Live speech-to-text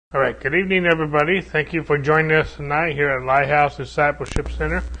All right, good evening, everybody. Thank you for joining us tonight here at Lighthouse Discipleship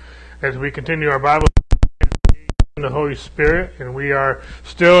Center as we continue our Bible in the Holy Spirit, and we are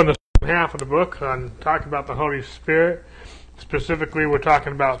still in the second half of the book on talking about the Holy Spirit. Specifically, we're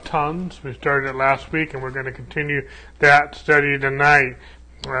talking about tongues. We started it last week, and we're going to continue that study tonight.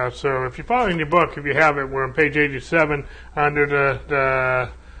 So if you're following your book, if you have it, we're on page 87 under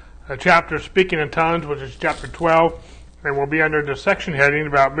the chapter Speaking in Tongues, which is chapter 12. And we'll be under the section heading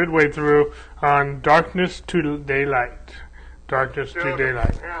about midway through on darkness to daylight. Darkness to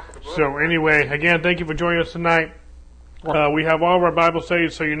daylight. So anyway, again, thank you for joining us tonight. We have all of our Bible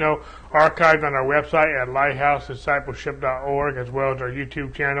studies, so you know, archived on our website at lighthousediscipleship.org, as well as our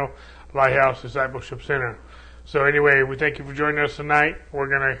YouTube channel, Lighthouse Discipleship Center. So anyway, we thank you for joining us tonight. We're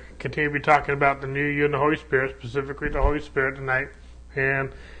going to continue to be talking about the new you and the Holy Spirit, specifically the Holy Spirit tonight,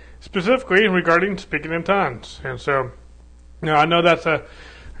 and specifically regarding speaking in tongues. And so, now, I know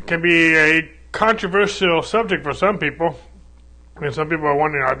can be a controversial subject for some people. And some people are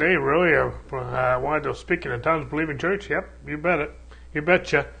wondering, are they really wanted to speak in tongues, believe in church? Yep, you bet it. You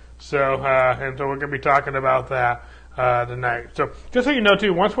betcha. So, and so we're going to be talking about that tonight. So, just so you know,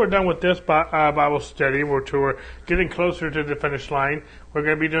 too, once we're done with this Bible study, we're getting closer to the finish line, we're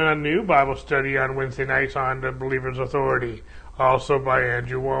going to be doing a new Bible study on Wednesday nights on the Believer's Authority, also by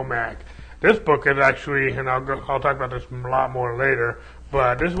Andrew Womack. This book is actually, and I'll talk about this a lot more later,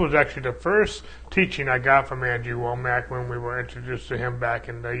 but this was actually the first teaching I got from Andrew Womack when we were introduced to him back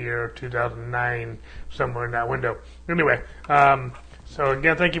in the year 2009, somewhere in that window. Anyway, so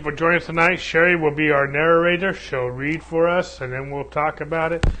again, thank you for joining us tonight. Sherry will be our narrator. She'll read for us, and then we'll talk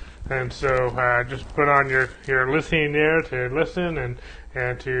about it. And so just put on your listening ear to listen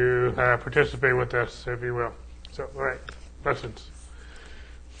and to participate with us, if you will. So, all right, lessons.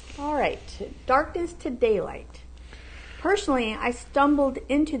 All right, darkness to daylight. Personally, I stumbled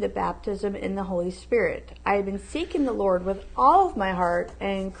into the baptism in the Holy Spirit. I had been seeking the Lord with all of my heart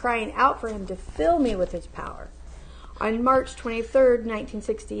and crying out for him to fill me with his power. On March 23rd,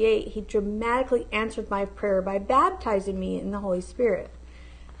 1968, he dramatically answered my prayer by baptizing me in the Holy Spirit.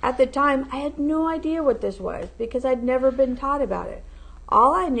 At the time, I had no idea what this was because I'd never been taught about it.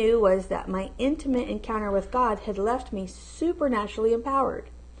 All I knew was that my intimate encounter with God had left me supernaturally empowered.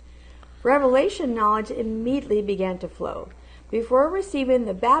 Revelation knowledge immediately began to flow. Before receiving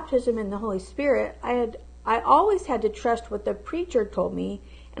the baptism in the Holy Spirit, I always had to trust what the preacher told me,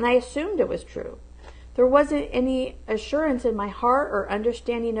 and I assumed it was true. There wasn't any assurance in my heart or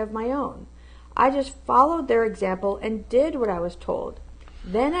understanding of my own. I just followed their example and did what I was told.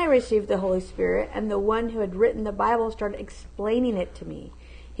 Then I received the Holy Spirit, and the one who had written the Bible started explaining it to me.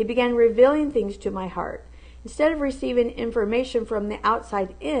 He began revealing things to my heart. Instead of receiving information from the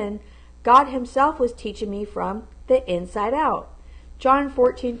outside in, God himself was teaching me from the inside out. John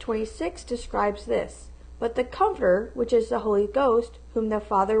 14:26 describes this. But the Comforter, which is the Holy Ghost, whom the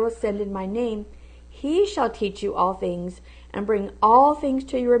Father will send in my name, he shall teach you all things, and bring all things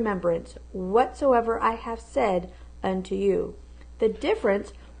to your remembrance, whatsoever I have said unto you. The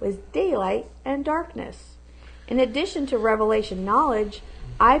difference was daylight and darkness. In addition to revelation knowledge,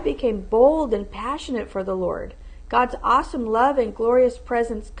 I became bold and passionate for the Lord. God's awesome love and glorious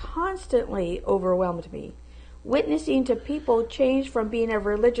presence constantly overwhelmed me. Witnessing to people changed from being a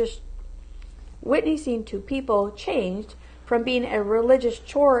religious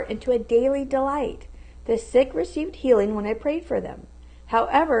chore into a daily delight. The sick received healing when I prayed for them.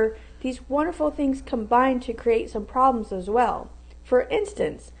 However, these wonderful things combined to create some problems as well. For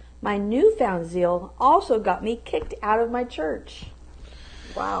instance, my newfound zeal also got me kicked out of my church.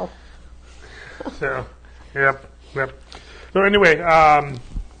 Wow. So, yep. So anyway, again,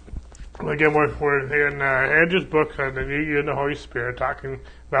 we're in Andrew's book, The New You and the Holy Spirit, talking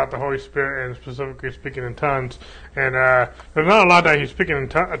about the Holy Spirit and specifically speaking in tongues. And there's not a lot that he's speaking in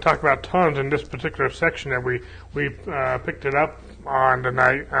talk about tongues in this particular section that we picked it up on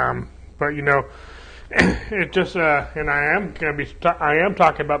tonight. But you know, it just and I am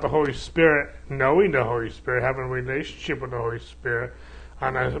talking about the Holy Spirit, knowing the Holy Spirit, having a relationship with the Holy Spirit,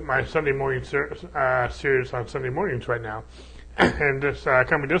 on my Sunday morning series on Sunday mornings right now. And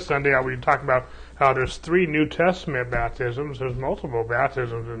coming this Sunday, I'll be talking about how there's 3 New Testament baptisms. There's multiple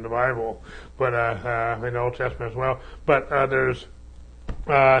baptisms in the Bible, but in the Old Testament as well. But there's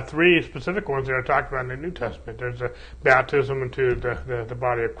 3 specific ones that are talked about in the New Testament. There's a baptism into the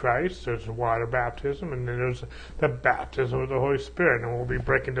body of Christ. There's a water baptism, and then there's the baptism of the Holy Spirit. And we'll be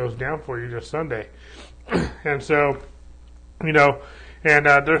breaking those down for you this Sunday. And so, you know, and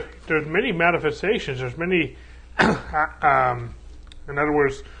there's many manifestations. There's many, in other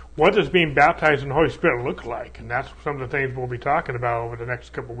words, what does being baptized in the Holy Spirit look like? And that's some of the things we'll be talking about over the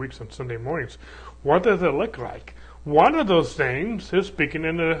next couple of weeks on Sunday mornings. What does it look like? One of those things is speaking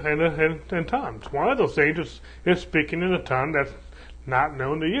in tongues. One of those things is speaking in a tongue that's not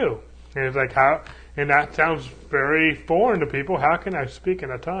known to you. And it's like, how? And that sounds very foreign to people. How can I speak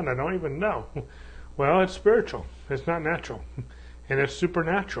in a tongue I don't even know? Well, it's spiritual. It's not natural. And it's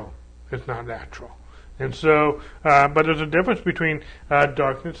supernatural. It's not natural. And so, but there's a difference between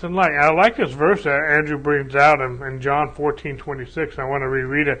darkness and light. I like this verse that Andrew brings out in John 14:26. I want to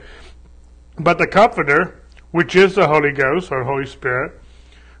reread it. But the Comforter, which is the Holy Ghost, or Holy Spirit,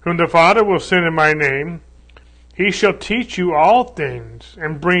 whom the Father will send in my name, he shall teach you all things,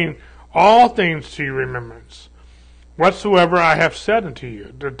 and bring all things to your remembrance, whatsoever I have said unto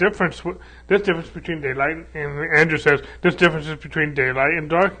you. This difference between daylight, and Andrew says, this difference is between daylight and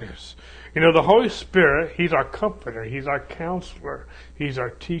darkness. You know, the Holy Spirit, he's our comforter, he's our counselor, he's our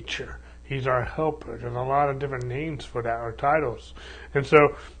teacher, he's our helper. There's a lot of different names for that, or titles. And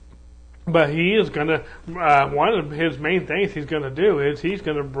so, but he is going to, one of his main things he's going to do is he's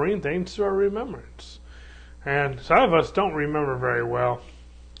going to bring things to our remembrance. And some of us don't remember very well.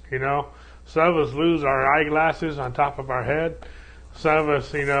 You know, some of us lose our eyeglasses on top of our head. Some of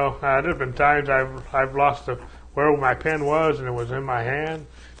us, you know, there's been times I've lost where my pen was and it was in my hand.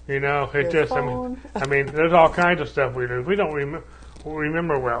 You know, it just, I mean, there's all kinds of stuff we lose. We don't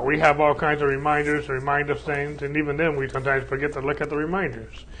remember well. We have all kinds of reminders to remind us things, and even then we sometimes forget to look at the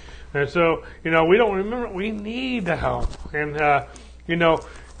reminders. And so, you know, we don't remember. We need the help. And, you know,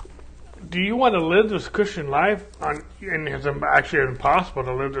 do you want to live this Christian life and it's actually impossible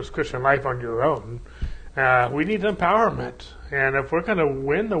to live this Christian life on your own. We need empowerment. And if we're going to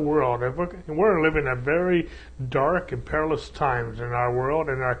win the world, if we're living in very dark and perilous times in our world,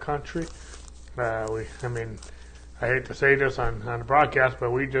 in our country, I hate to say this on the broadcast,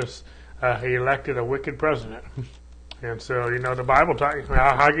 but we just elected a wicked president. And so, you know, the Bible talks,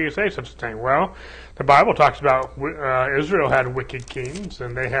 how can you say such a thing? Well, the Bible talks about Israel had wicked kings,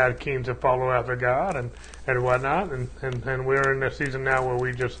 and they had kings that follow after God and whatnot. And we're in a season now where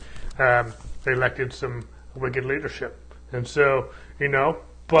we just elected some wicked leadership. And so, you know,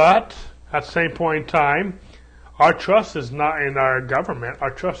 but at the same point in time, our trust is not in our government. Our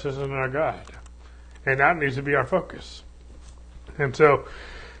trust is in our God. And that needs to be our focus. And so,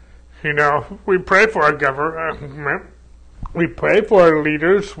 you know, we pray for our government. We pray for our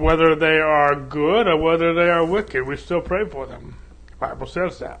leaders, whether they are good or whether they are wicked. We still pray for them. The Bible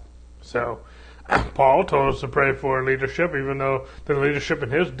says that. So, Paul told us to pray for leadership, even though the leadership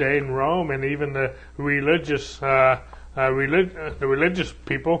in his day in Rome and even the religious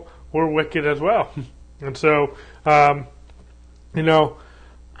people were wicked as well. And so, you know,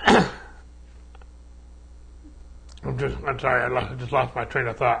 I'm sorry, I just lost my train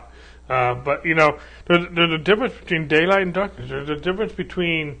of thought. But, you know, there's a difference between daylight and darkness. There's a difference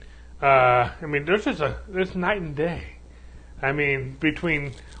between, there's night and day. I mean,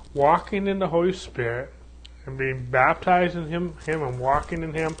 between walking in the Holy Spirit and being baptized in Him and walking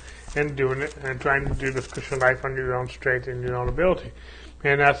in Him and doing it and trying to do this Christian life on your own strength and your own ability.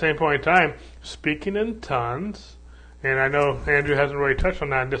 And at the same point in time, speaking in tongues, and I know Andrew hasn't really touched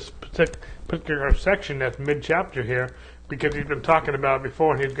on that in this particular section that's mid-chapter here, because he's been talking about it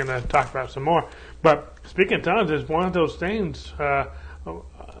before and he's going to talk about some more. But speaking in tongues is one of those things, you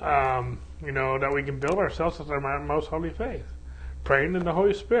know, that we can build ourselves as our most holy faith. Praying in the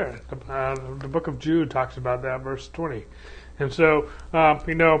Holy Spirit. The book of Jude talks about that, verse 20. And so,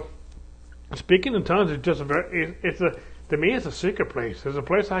 you know, speaking in tongues is just to me, it's a secret place. It's a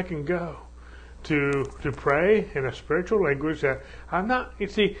place I can go to pray in a spiritual language that I'm not, you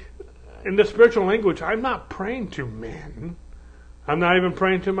see, in the spiritual language, I'm not praying to men. I'm not even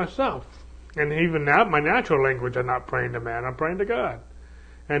praying to myself. And even now, my natural language, I'm not praying to man. I'm praying to God.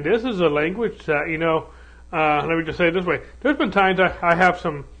 And this is a language that, you know, let me just say it this way. There's been times I have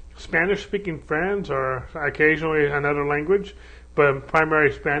some Spanish-speaking friends, or occasionally another language, but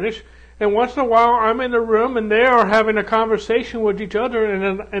primarily Spanish. And once in a while, I'm in a room and they are having a conversation with each other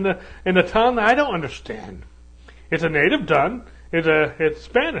in a tongue I don't understand. It's a native tongue. It's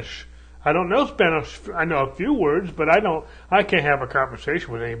Spanish. I don't know Spanish. I know a few words, but I can't have a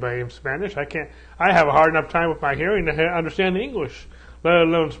conversation with anybody in Spanish. I have a hard enough time with my hearing to understand English, let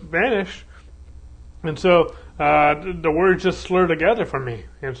alone Spanish. And so the words just slur together for me,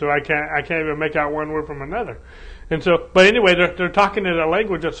 and so I can't even make out one word from another. And so, but anyway, they're talking in a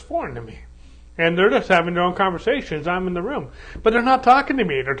language that's foreign to me, and they're just having their own conversations. I'm in the room, but they're not talking to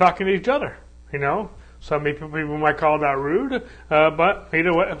me. They're talking to each other. You know, some people might call that rude, but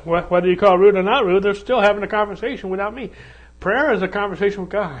either way, whether you call it rude or not rude, they're still having a conversation without me. prayer is a conversation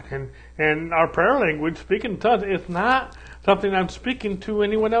with God, and our prayer language, speaking in tongues, is not something I'm speaking to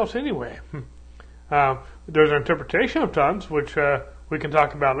anyone else anyway. There's an interpretation of tongues, which we can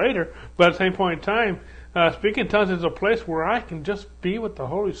talk about later, but at the same point in time, speaking in tongues is a place where I can just be with the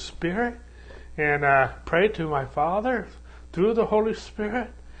Holy Spirit and pray to my Father through the Holy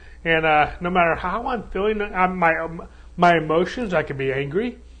Spirit. And no matter how I'm feeling, my emotions, I could be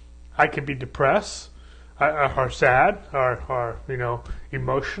angry, I could be depressed, or sad, or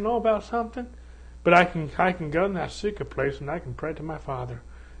emotional about something. But I can go in that secret place and I can pray to my Father,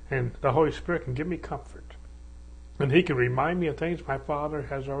 and the Holy Spirit can give me comfort, and He can remind me of things my Father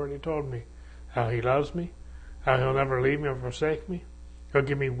has already told me. How He loves me, how He'll never leave me or forsake me. He'll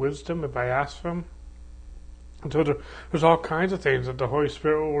give me wisdom if I ask for Him. And so there's all kinds of things that the Holy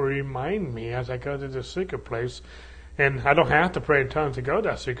Spirit will remind me as I go to this secret place. And I don't have to pray in tongues to go to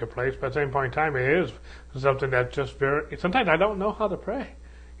that secret place, but at the same point in time, it is something that's just sometimes I don't know how to pray.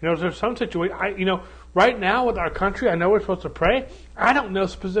 There's some situation, right now with our country, I know we're supposed to pray. I don't know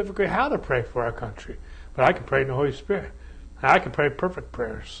specifically how to pray for our country, but I can pray in the Holy Spirit. I can pray perfect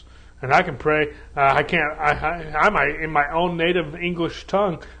prayers. And I can pray, in my own native English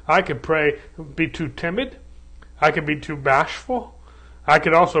tongue, I could pray, be too timid. I could be too bashful. I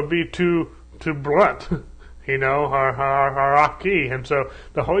could also be too blunt, or off key. And so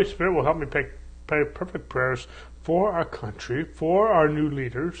the Holy Spirit will help me pray perfect prayers for our country, for our new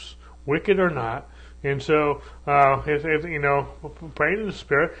leaders, wicked or not. And so, praying in the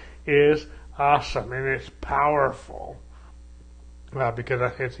Spirit is awesome and it's powerful.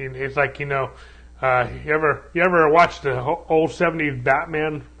 Because it's like, you ever watched the old 70s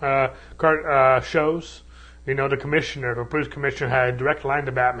Batman shows? The police commissioner had a direct line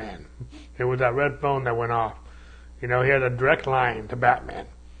to Batman. It was that red phone that went off. He had a direct line to Batman.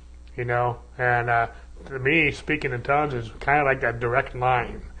 And to me, speaking in tongues is kind of like that direct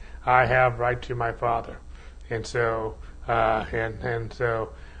line I have right to my Father. And so, and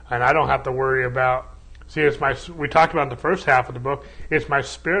I don't have to worry about. See, we talked about in the first half of the book, it's my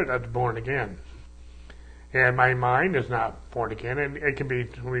spirit that's born again. And my mind is not born again, and it can be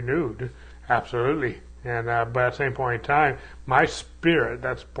renewed, absolutely. And but at the same point in time, my spirit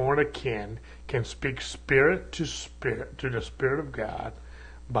that's born again can speak spirit to the Spirit of God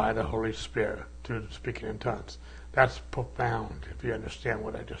by the Holy Spirit through speaking in tongues. That's profound, if you understand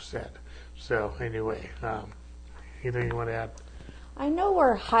what I just said. So anyway, anything you want to add? I know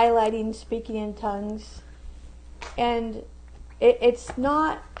we're highlighting speaking in tongues, and it's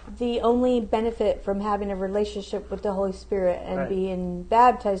not the only benefit from having a relationship with the Holy Spirit and being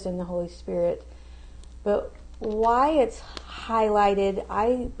baptized in the Holy Spirit. But why it's highlighted,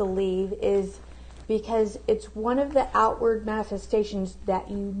 I believe, is because it's one of the outward manifestations that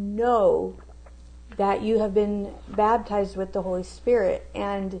that you have been baptized with the Holy Spirit.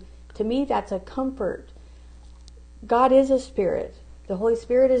 And to me, that's a comfort. God is a spirit. The Holy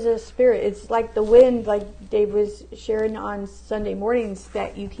Spirit is a spirit. It's like the wind, like Dave was sharing on Sunday mornings,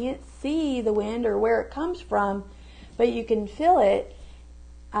 that you can't see the wind or where it comes from, but you can feel it.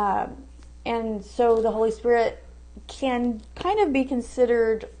 And so the Holy Spirit can kind of be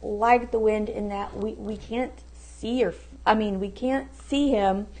considered like the wind in that we can't see we can't see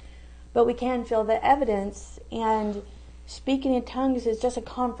Him, but we can feel the evidence. And speaking in tongues is just a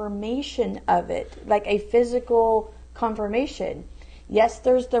confirmation of it, like a physical confirmation. Yes,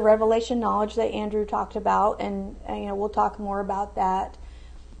 there's the revelation knowledge that Andrew talked about, and we'll talk more about that.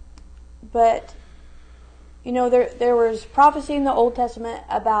 But there was prophecy in the Old Testament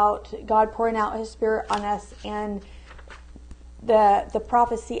about God pouring out His Spirit on us, and the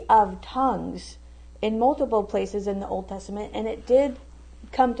prophecy of tongues in multiple places in the Old Testament, and it did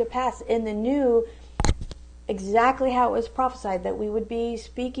come to pass in the New exactly how it was prophesied, that we would be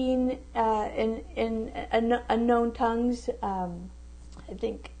speaking in unknown tongues. I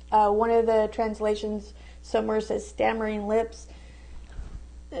think one of the translations somewhere says stammering lips.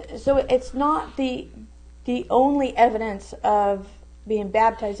 So it's not the only evidence of being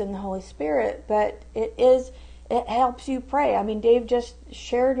baptized in the Holy Spirit, but it helps you pray. I mean, Dave just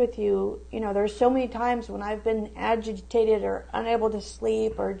shared with you, there's so many times when I've been agitated or unable to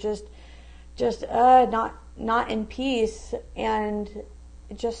sleep or just not in peace, and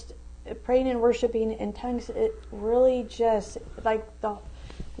just praying and worshiping in tongues, it really just, like,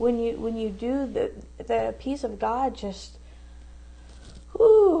 when you do, the peace of God just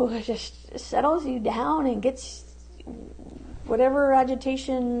settles you down and gets whatever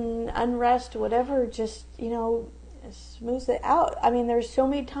agitation, unrest, whatever, just, smooths it out. I mean, there's so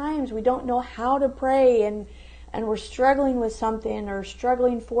many times we don't know how to pray, and we're struggling with something or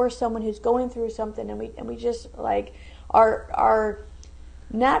struggling for someone who's going through something, and we just, like, our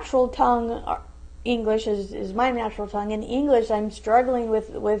natural tongue, English is my natural tongue. In English, I'm struggling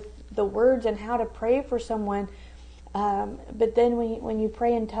with the words and how to pray for someone. But then when you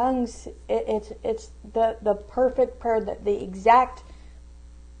pray in tongues, it's the perfect prayer, the exact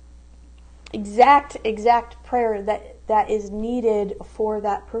prayer that is needed for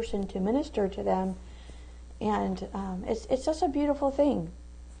that person to minister to them, and it's just a beautiful thing.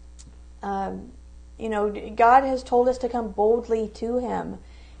 God has told us to come boldly to Him,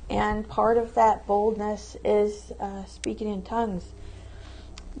 and part of that boldness is speaking in tongues.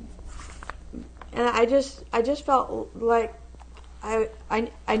 And I just felt like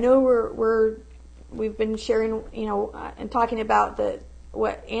I know we've been sharing, and talking about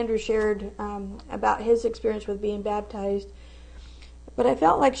what Andrew shared about his experience with being baptized. But I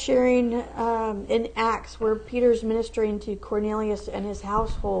felt like sharing in Acts, where Peter's ministering to Cornelius and his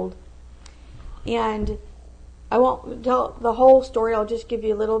household. And I won't tell the whole story. I'll just give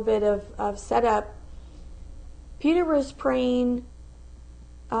you a little bit of setup. Peter was praying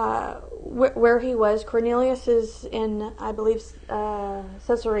where he was. Cornelius is in, I believe,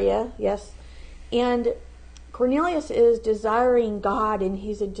 Caesarea, yes. And Cornelius is desiring God, and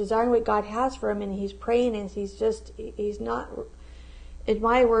he's desiring what God has for him, and he's praying, and he's not, in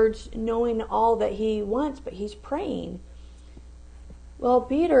my words, knowing all that he wants, but he's praying. Well,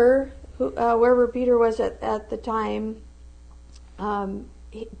 Peter, wherever Peter was at the time,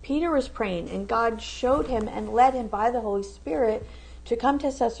 Peter was praying, and God showed him and led him by the Holy Spirit to come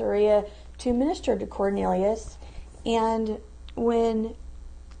to Caesarea to minister to Cornelius. And when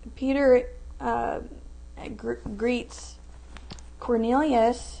Peter greets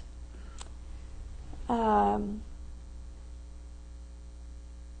Cornelius, I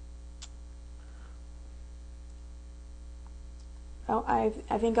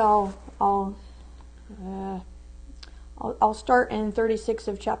think I'll start in 36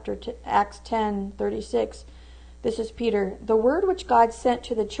 of Acts 10:36. This is Peter. The word which God sent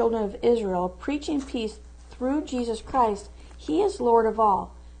to the children of Israel, preaching peace through Jesus Christ, He is Lord of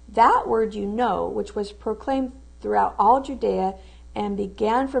all. That word you know, which was proclaimed throughout all Judea and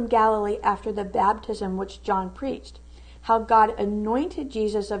began from Galilee after the baptism which John preached, how God anointed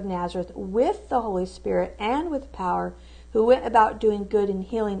Jesus of Nazareth with the Holy Spirit and with power, who went about doing good and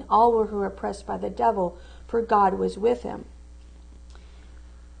healing all who were oppressed by the devil, for God was with him.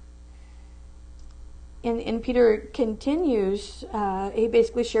 And Peter continues, he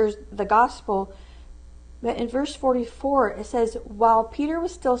basically shares the gospel. But in verse 44, it says, while Peter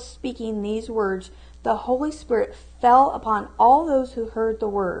was still speaking these words, the Holy Spirit fell upon all those who heard the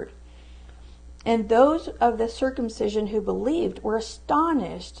word. And those of the circumcision who believed were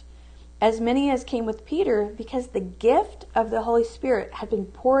astonished, as many as came with Peter, because the gift of the Holy Spirit had been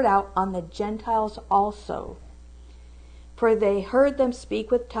poured out on the Gentiles also. For they heard them speak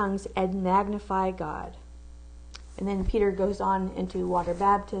with tongues and magnify God. And then Peter goes on into water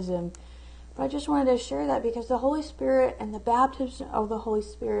baptism. But I just wanted to share that because the Holy Spirit and the baptism of the Holy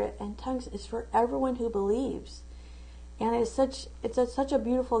Spirit and tongues is for everyone who believes. And it's such a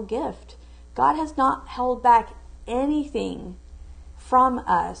beautiful gift. God has not held back anything from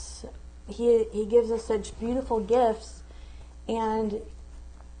us. He gives us such beautiful gifts. And,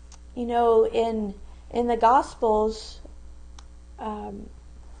 in the Gospels,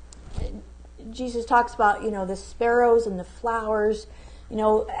 Jesus talks about, the sparrows and the flowers,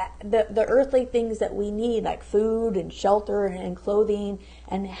 the earthly things that we need, like food and shelter and clothing,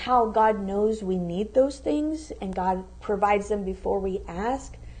 and how God knows we need those things, and God provides them before we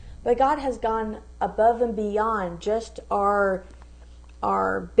ask. But God has gone above and beyond just our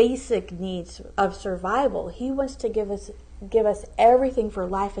basic needs of survival. He wants to give us everything for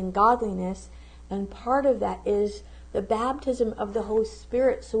life and godliness, and part of that is the baptism of the Holy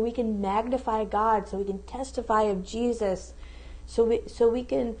Spirit, so we can magnify God, so we can testify of Jesus, so we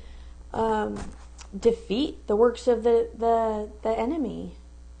can defeat the works of the enemy.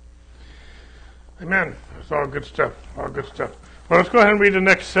 Amen. It's all good stuff. All good stuff. Well, let's go ahead and read the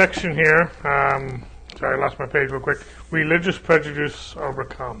next section here. Sorry, I lost my page real quick. Religious prejudice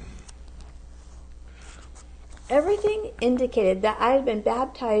overcome. Everything indicated that I had been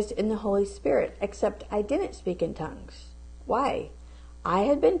baptized in the Holy Spirit, except I didn't speak in tongues. Why? I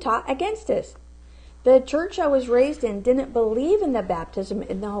had been taught against this. The church I was raised in didn't believe in the baptism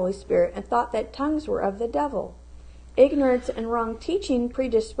in the Holy Spirit and thought that tongues were of the devil. Ignorance and wrong teaching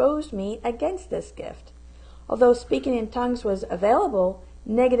predisposed me against this gift. Although speaking in tongues was available,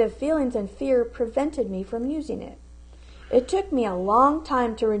 negative feelings and fear prevented me from using it. It took me a long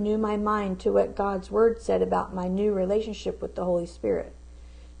time to renew my mind to what God's Word said about my new relationship with the Holy Spirit.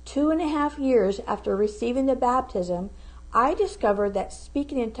 2.5 years after receiving the baptism, I discovered that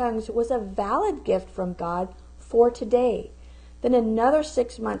speaking in tongues was a valid gift from God for today. Then another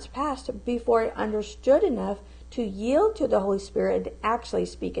 6 months passed before I understood enough to yield to the Holy Spirit and actually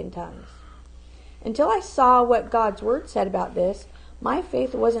speak in tongues. Until I saw what God's Word said about this, my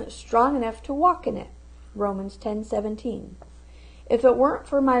faith wasn't strong enough to walk in it. Romans 10:17. If it weren't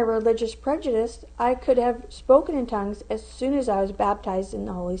for my religious prejudice, I could have spoken in tongues as soon as I was baptized in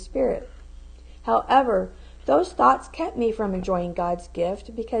the Holy Spirit. However, those thoughts kept me from enjoying God's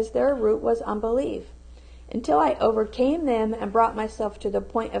gift because their root was unbelief. Until I overcame them and brought myself to the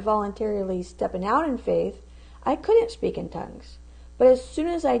point of voluntarily stepping out in faith, I couldn't speak in tongues. But as soon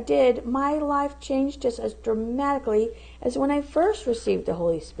as I did, my life changed just as dramatically as when I first received the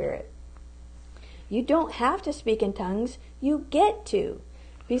Holy Spirit. You don't have to speak in tongues, you get to.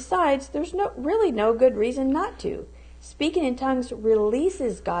 Besides, there's really no good reason not to. Speaking in tongues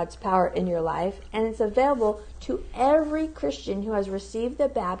releases God's power in your life, and it's available to every Christian who has received the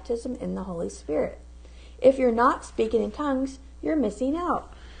baptism in the Holy Spirit. If you're not speaking in tongues, you're missing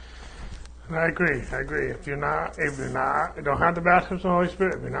out. I agree. If you don't have the baptism of the Holy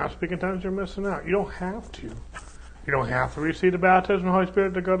Spirit, if you're not speaking tongues, you're missing out. You don't have to. You don't have to receive the baptism of the Holy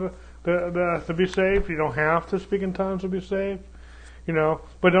Spirit to go to be saved. You don't have to speak in tongues to be saved.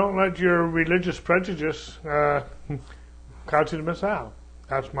 But don't let your religious prejudice cause you to miss out.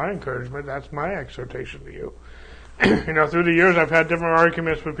 That's my encouragement. That's my exhortation to you. Through the years, I've had different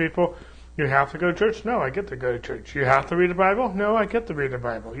arguments with people. You have to go to church? No, I get to go to church. You have to read the Bible? No, I get to read the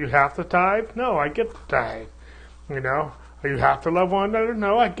Bible. You have to tithe? No, I get to tithe. You have to love one another?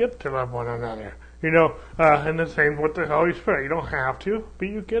 No, I get to love one another. And the same with the Holy Spirit. You don't have to, but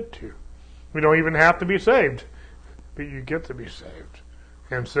you get to. We don't even have to be saved, but you get to be saved.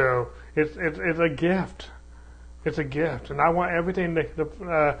 And so it's a gift. It's a gift, and I want everything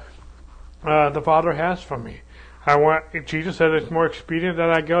the Father has for me. Jesus said it's more expedient that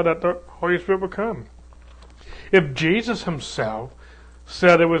I go that the Holy Spirit will come. If Jesus himself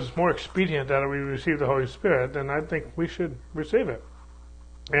said it was more expedient that we receive the Holy Spirit, then I think we should receive it.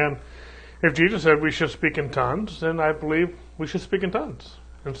 And if Jesus said we should speak in tongues, then I believe we should speak in tongues.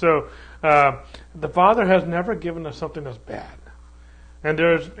 And so the Father has never given us something that's bad. And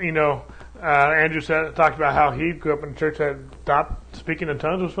there's, Andrew talked about how he grew up in a church that thought speaking in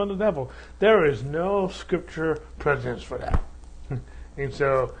tongues was from the devil. There is no scripture precedence for that. And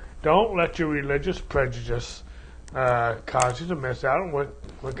so don't let your religious prejudice cause you to miss out on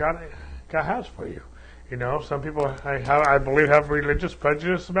what God has for you. Some people, I believe, have religious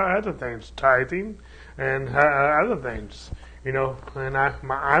prejudice about other things, tithing and other things. And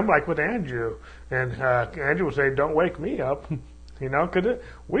I'm like with Andrew. And Andrew would say, don't wake me up. Because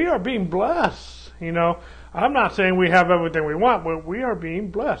we are being blessed. I'm not saying we have everything we want, but we are being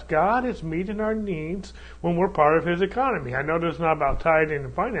blessed. God is meeting our needs when we're part of His economy. I know this is not about tithing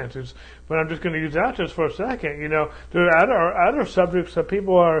and finances, but I'm just going to use that just for a second. There are other subjects that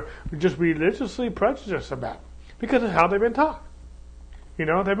people are just religiously prejudiced about because of how they've been taught. They've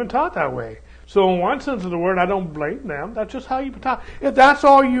been taught that way. So in one sense of the word, I don't blame them. That's just how you've been taught. If that's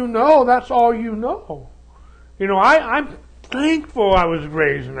all you know, that's all you know. I'm thankful I was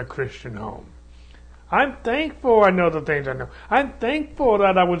raised in a Christian home. I'm thankful I know the things I know. I'm thankful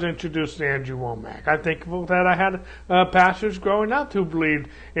that I was introduced to Andrew Womack. I'm thankful that I had pastors growing up who believed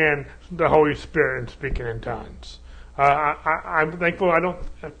in the Holy Spirit and speaking in tongues. I'm thankful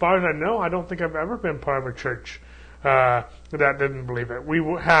as far as I know, I don't think I've ever been part of a church that didn't believe it. We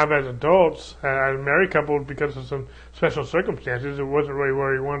have as adults, as a married couple, because of some special circumstances, it wasn't really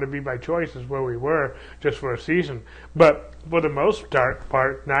where we wanted to be by choice, is where we were, just for a season. But for the most part,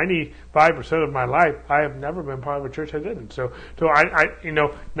 95% of my life, I have never been part of a church that didn't. So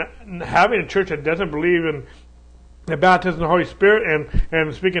having a church that doesn't believe in the baptism of the Holy Spirit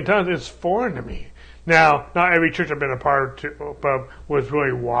and speaking in tongues is foreign to me. Now, not every church I've been a part of was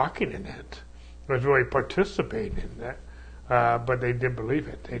really walking in it, was really participating in that. But they did believe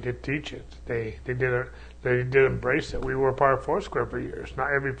it. They did teach it. They did embrace it. We were a part of Foursquare for years.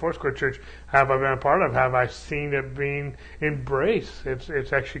 Not every Foursquare church have I been a part of have I seen it being embraced.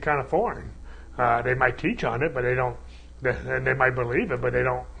 It's actually kind of foreign. They might teach on it, but they don't. And they might believe it, but they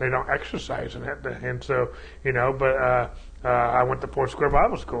don't exercise in it. And so But I went to Foursquare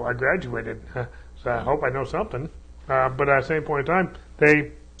Bible School. I graduated, so I hope I know something. But at the same point in time,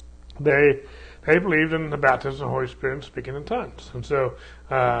 they believed in the baptism of the Holy Spirit and speaking in tongues. And so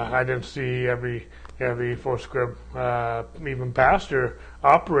I didn't see every Foursquare, even pastor,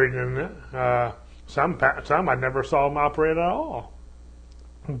 operating in it. Some I never saw them operate at all.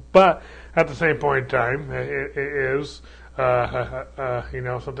 But at the same point in time, it is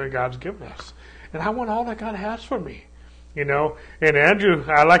something God's given us. And I want all that God has for me. You know, and Andrew,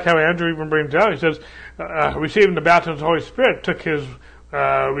 I like how Andrew even brings out. He says, receiving the baptism of the Holy Spirit took his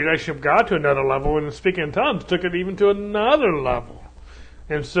relationship with God to another level, and speaking in tongues took it even to another level.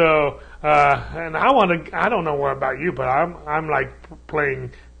 And so, and I don't know what about you, but I'm like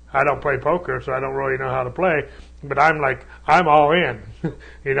playing. I don't play poker, so I don't really know how to play. But I'm all in.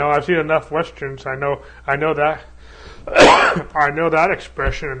 You know, I've seen enough westerns. I know that. I know that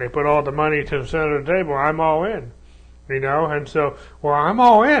expression, and they put all the money to the center of the table. I'm all in. You know, and so, well, I'm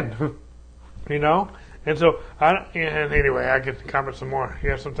all in. You know, and so, and anyway, I get to comment some more. You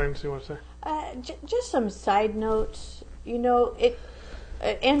have some things you want to say? Just some side notes. You know,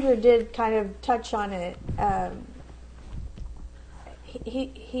 Andrew did kind of touch on it.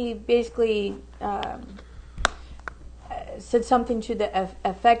 He basically said something to the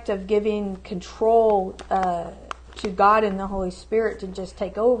effect of giving control to God and the Holy Spirit to just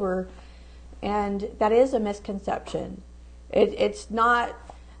take over. And that is a misconception. It's not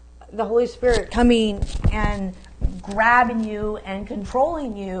the Holy Spirit coming and grabbing you and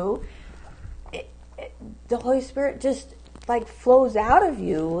controlling you. The Holy Spirit just like flows out of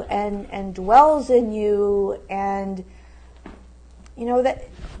you and dwells in you. And you know that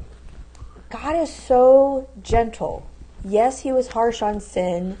God is so gentle. Yes, he was harsh on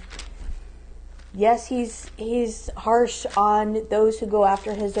sin. Yes, he's harsh on those who go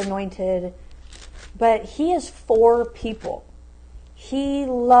after his anointed. But he is for people. He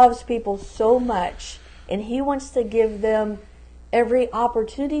loves people so much, and he wants to give them every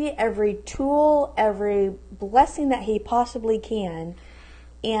opportunity, every tool, every blessing that he possibly can.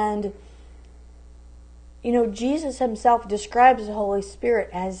 And, you know, Jesus himself describes the Holy Spirit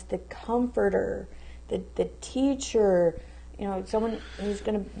as the comforter, the teacher, you know, someone who's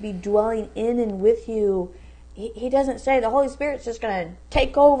going to be dwelling in and with you. He doesn't say the Holy Spirit's just going to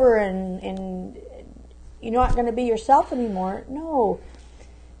take over and you're not going to be yourself anymore. No.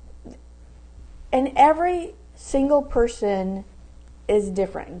 And every single person is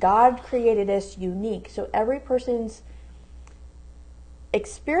different. God created us unique. So every person's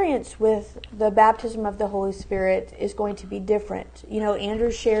experience with the baptism of the Holy Spirit is going to be different. You know,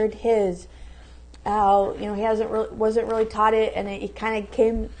 Andrew shared his, how, you know, he wasn't really taught it, and it kind of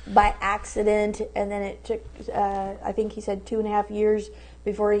came by accident, and then it took, I think he said 2.5 years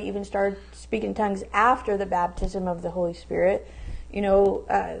before he even started speaking in tongues after the baptism of the Holy Spirit. You know,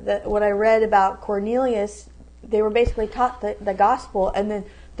 what I read about Cornelius, they were basically taught the gospel, and then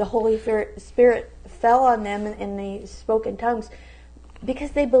the Holy Spirit fell on them, and they spoke in tongues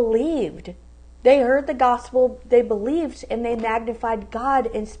because they believed. They heard the gospel, they believed, and they magnified God,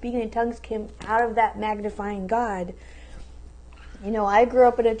 and speaking in tongues came out of that magnifying God. You know, I grew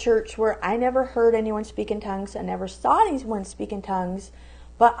up in a church where I never heard anyone speak in tongues. I never saw anyone speak in tongues.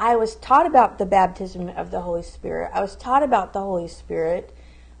 But I was taught about the baptism of the Holy Spirit. I was taught about the Holy Spirit.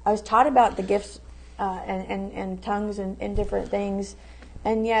 I was taught about the gifts and tongues and different things.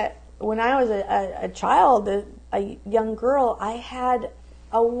 And yet, when I was a child, a young girl, I had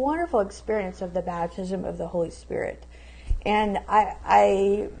a wonderful experience of the baptism of the Holy Spirit. And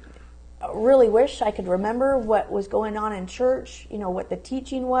I really wish I could remember what was going on in church, you know, what the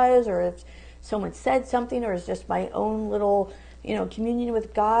teaching was, or if someone said something, or it's just my own little, you know, communion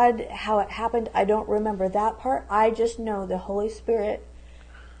with God, how it happened. I don't remember that part. I just know the Holy Spirit,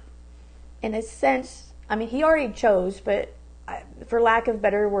 in a sense, I mean, he already chose, but for lack of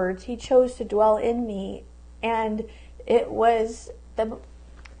better words, he chose to dwell in me. And it was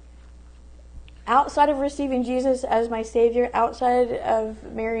outside of receiving Jesus as my Savior, outside of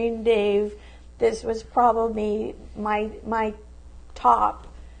marrying Dave, this was probably my top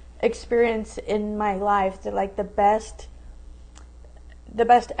experience in my life. The best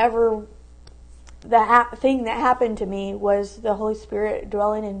ever. The thing that happened to me was the Holy Spirit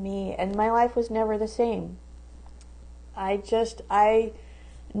dwelling in me, and my life was never the same. I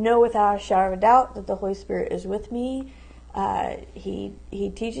know without a shadow of a doubt that the Holy Spirit is with me.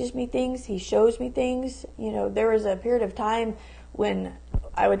 He teaches me things. He shows me things. You know, there was a period of time when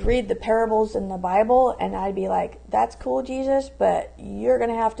I would read the parables in the Bible, and I'd be like, that's cool, Jesus, but you're going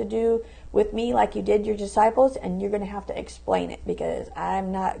to have to do with me like you did your disciples, and you're going to have to explain it because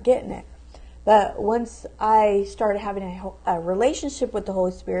I'm not getting it. But once I started having a relationship with the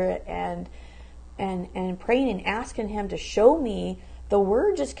Holy Spirit and praying and asking him to show me, the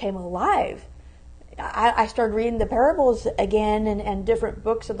Word just came alive. I started reading the parables again and different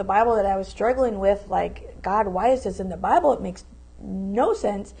books of the Bible that I was struggling with, like, God, why is this in the Bible? It makes no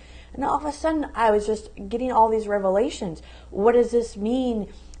sense. And all of a sudden, I was just getting all these revelations. What does this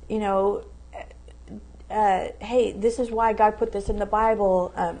mean? You know, hey, this is why God put this in the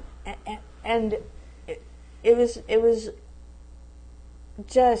Bible. And it was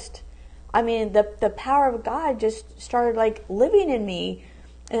just, I mean, the power of God just started like living in me.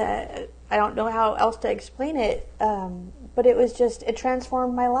 I don't know how else to explain it, but it was just, it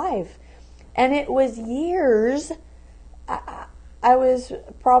transformed my life. And it was years. I was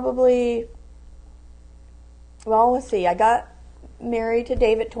probably, well, let's see, I got married to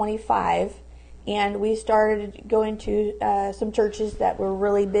Dave at 25, and we started going to some churches that were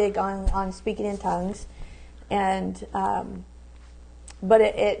really big on speaking in tongues. And but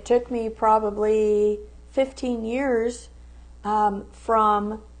it took me probably 15 years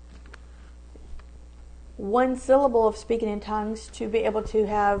from one syllable of speaking in tongues to be able to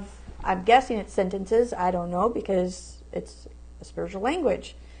have, I'm guessing it's sentences, I don't know, because it's a spiritual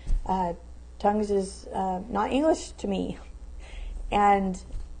language. Tongues is not English to me. And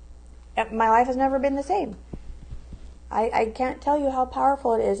my life has never been the same. I can't tell you how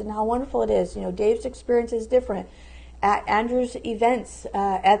powerful it is and how wonderful it is. You know, Dave's experience is different. At Andrew's events,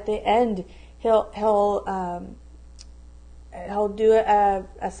 at the end, he'll do a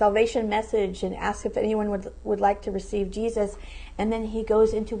salvation message and ask if anyone would like to receive Jesus, and then he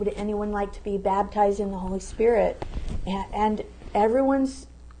goes into, would anyone like to be baptized in the Holy Spirit? And everyone's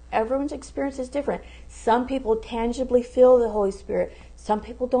experience is different. Some people tangibly feel the Holy Spirit. Some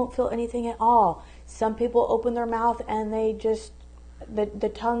people don't feel anything at all. Some people open their mouth and they just,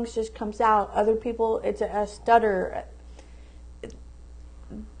 the tongues just comes out. Other people, it's a stutter.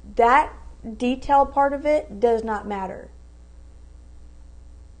 That detailed part of it does not matter.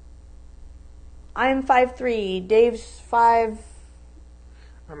 I'm 5'3", Dave's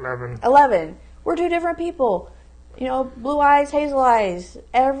 5'11". We're two different people. You know, blue eyes, hazel eyes.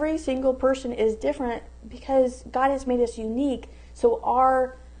 Every single person is different because God has made us unique. So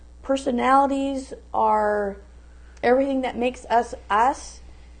our personalities, our everything that makes us us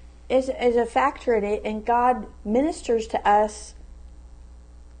is a factor in it, and God ministers to us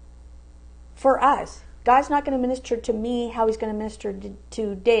for us. God's not going to minister to me how he's going to minister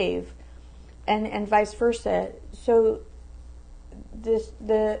to Dave, and vice versa. So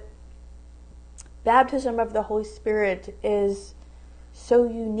the baptism of the Holy Spirit is so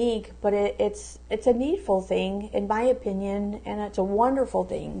unique, but it's a needful thing, in my opinion, and it's a wonderful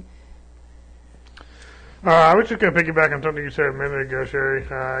thing. I was just going to piggyback on something you said a minute ago, Sherry.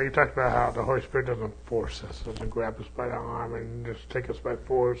 You talked about how the Holy Spirit doesn't force us, doesn't grab us by the arm and just take us by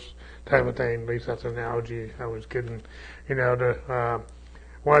force type of thing. At least that's an analogy I was getting. You know,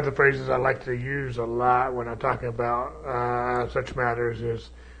 one of the phrases I like to use a lot when I'm talking about such matters is,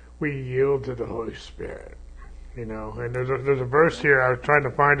 we yield to the Holy Spirit. You know, and there's a verse here, I was trying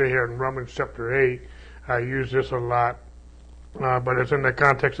to find it here in Romans chapter 8. I use this a lot, but it's in the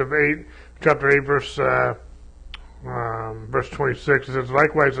context of chapter 8, verse 26. It says,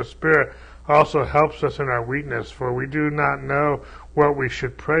 likewise the Spirit also helps us in our weakness, for we do not know what we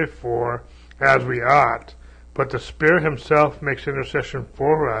should pray for as we ought, but the Spirit himself makes intercession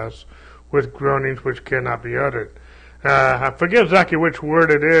for us with groanings which cannot be uttered. I forget exactly which word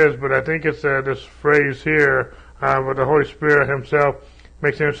it is, but I think it's this phrase here, where the Holy Spirit himself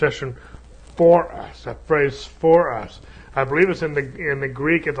makes intercession for us. That phrase, for us. I believe it's in the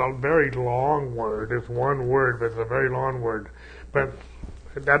Greek. It's a very long word. It's one word, but it's a very long word. But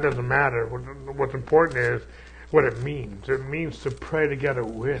that doesn't matter. What's important is what it means. It means to pray together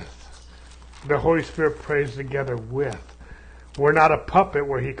with. The Holy Spirit prays together with. We're not a puppet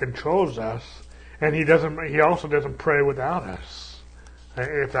where he controls us. And he also doesn't pray without us,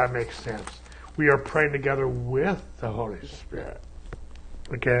 if that makes sense. We are praying together with the Holy Spirit.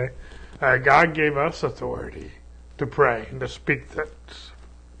 Okay? God gave us authority to pray and to speak things.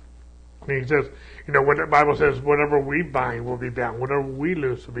 And he says, you know, what the Bible says, whatever we bind will be bound. Whatever we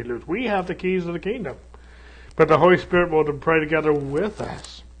loose will be loose. We have the keys of the kingdom. But the Holy Spirit will pray together with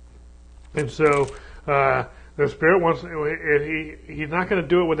us. And so, the Spirit wants, he's not going to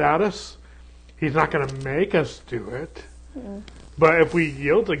do it without us. He's not going to make us do it. Mm. But if we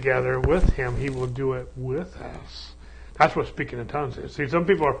yield together with him, he will do it with us. That's what speaking in tongues is. See, some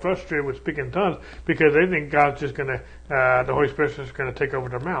people are frustrated with speaking in tongues because they think God's just going to, the Holy Spirit's just going to take over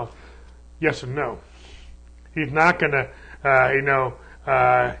their mouth. Yes and no. He's not going to,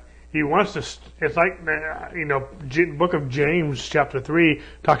 he wants to, it's like, book of James chapter 3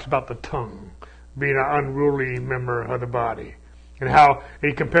 talks about the tongue being an unruly member of the body. And how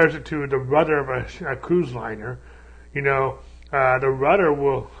he compares it to the rudder of a cruise liner. You know, the rudder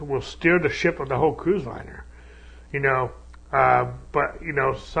will steer the ship of the whole cruise liner. You know, but you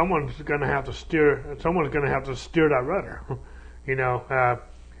know, someone's going to have to steer that rudder. You know,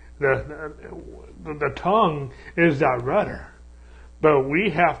 the tongue is that rudder, But we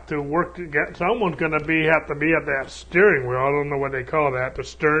have to work to get. Someone's going to have to be at that steering wheel. I don't know what they call that, the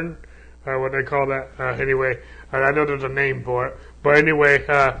stern, or what they call that. Anyway, I know there's a name for it. But anyway,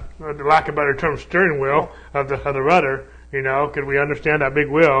 the lack of a better term, steering wheel of the rudder. Because we understand that big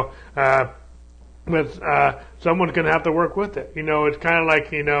wheel. But someone's going to have to work with it. It's kind of like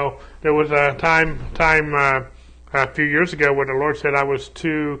there was a time a few years ago where the Lord said I was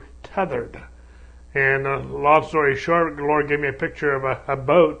too tethered. And long story short, the Lord gave me a picture of a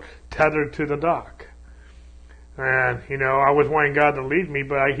boat tethered to the dock. And, I was wanting God to lead me,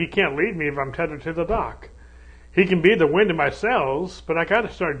 but He can't lead me if I'm tethered to the dock. He can be the wind in my sails, but I got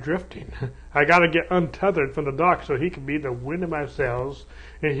to start drifting. I got to get untethered from the dock so He can be the wind in my sails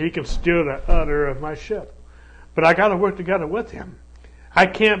and He can steer the udder of my ship. But I got to work together with Him. I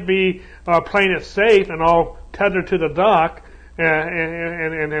can't be playing it safe and all tethered to the dock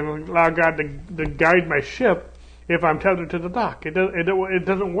and allow God to guide my ship if I'm tethered to the dock. It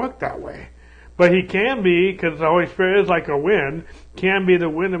doesn't work that way. But He can be, because the Holy Spirit is like a wind, can be the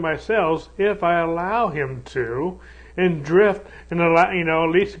wind in my sails if I allow Him to, and drift and allow, at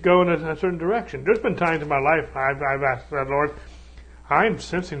least go in a certain direction. There's been times in my life I've asked the Lord, I'm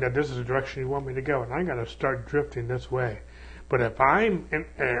sensing that this is the direction You want me to go, and I'm going to start drifting this way. But if I'm in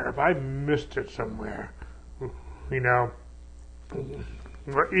air, if I missed it somewhere, even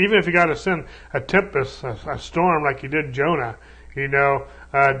if You got to send a tempest, a storm like You did Jonah,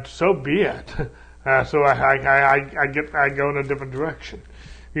 so be it. So I go in a different direction,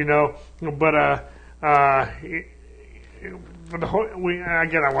 But I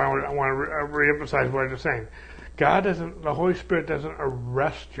want to reemphasize what I'm just saying. The Holy Spirit doesn't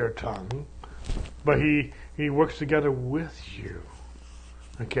arrest your tongue, but He works together with you.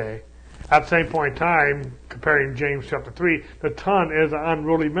 Okay. At the same point in time, comparing James chapter 3, the tongue is an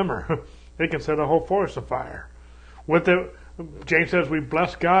unruly member. It can set a whole forest afire. James says we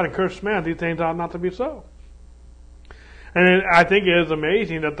bless God and curse man. These things ought not to be so. And I think it is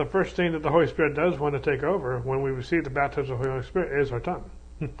amazing that the first thing that the Holy Spirit does want to take over when we receive the baptism of the Holy Spirit is our tongue.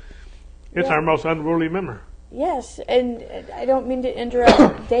 It's our most unruly member. Yes, and I don't mean to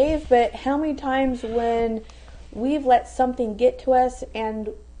interrupt Dave, but how many times when we've let something get to us and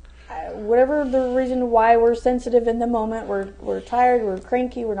whatever the reason why we're sensitive in the moment, we're tired, we're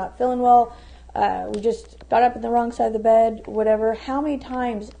cranky, we're not feeling well, we just got up in the wrong side of the bed, whatever. How many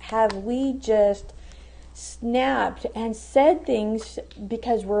times have we just snapped and said things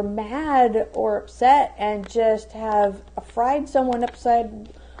because we're mad or upset and just have fried someone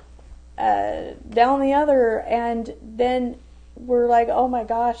upside down the other, and then we're like, oh my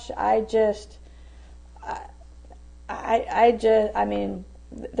gosh,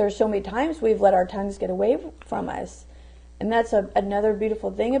 there's so many times we've let our tongues get away from us. And that's another beautiful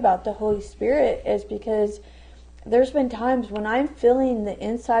thing about the Holy Spirit, is because there's been times when I'm feeling the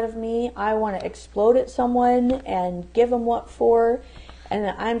inside of me, I want to explode at someone and give them what for. And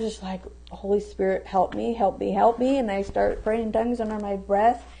I'm just like, Holy Spirit, help me, help me, help me. And I start praying in tongues under my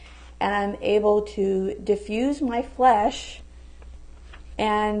breath. And I'm able to diffuse my flesh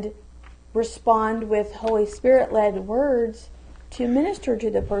and respond with Holy Spirit-led words to minister to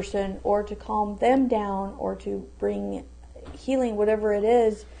the person or to calm them down or to bring healing, whatever it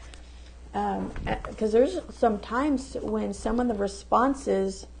is. Because there's some times when some of the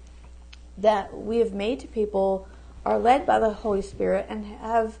responses that we have made to people are led by the Holy Spirit and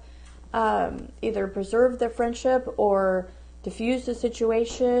have either preserved their friendship or diffused the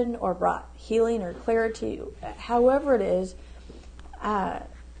situation or brought healing or clarity, however it is.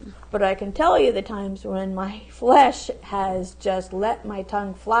 But I can tell you the times when my flesh has just let my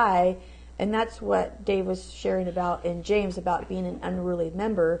tongue fly, and that's what Dave was sharing about in James about being an unruly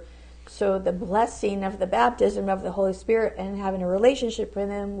member. So the blessing of the baptism of the Holy Spirit and having a relationship with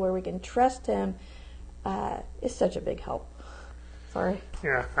Him where we can trust Him is such a big help. Sorry.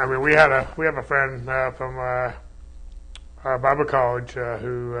 Yeah, I mean, we have a friend from Bible college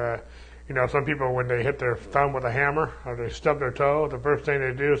who, some people, when they hit their thumb with a hammer or they stub their toe, the first thing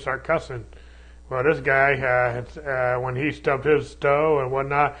they do is start cussing. Well, this guy, when he stubbed his toe and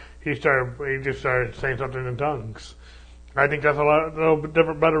whatnot, he just started saying something in tongues. I think that's a little bit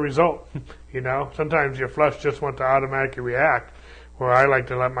different, better result. Sometimes your flesh just wants to automatically react. Well, I like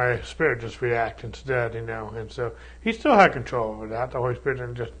to let my spirit just react instead, And so he still had control over that. The Holy Spirit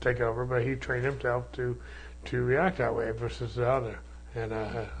didn't just take over, but he trained himself to react that way versus the other. And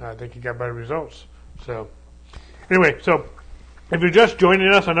I think he got better results. So, anyway, if you're just joining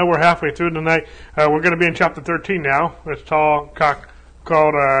us, I know we're halfway through tonight. We're going to be in chapter 13 now. It's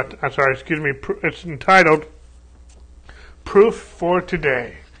it's entitled Proof for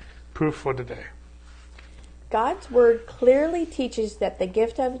Today. Proof for Today. God's Word clearly teaches that the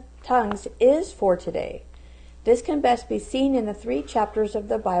gift of tongues is for today. This can best be seen in the 3 chapters of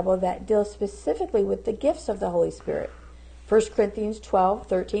the Bible that deal specifically with the gifts of the Holy Spirit. 1 Corinthians 12,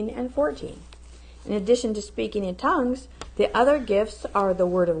 13, and 14. In addition to speaking in tongues, the other gifts are the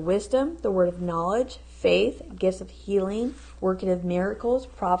word of wisdom, the word of knowledge, faith, gifts of healing, working of miracles,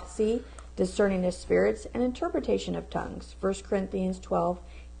 prophecy, discerning of spirits, and interpretation of tongues. 1 Corinthians 12,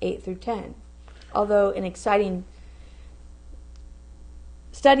 8 through 10. Although an exciting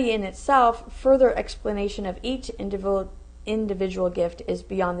study in itself, further explanation of each individual gift is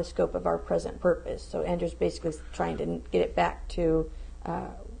beyond the scope of our present purpose. So Andrew's basically trying to get it back to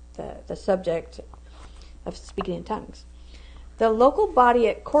the subject of speaking in tongues. The local body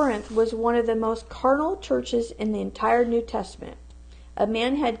at Corinth was one of the most carnal churches in the entire New Testament. A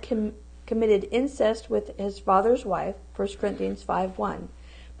man had committed incest with his father's wife, 1 Corinthians 5:1.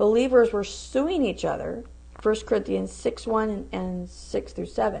 Believers were suing each other, 1 Corinthians 6:1 and 6 through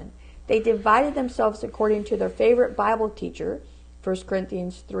 7. They divided themselves according to their favorite Bible teacher, 1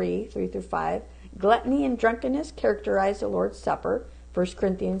 Corinthians 3 through 5. Gluttony and drunkenness characterized the Lord's Supper, 1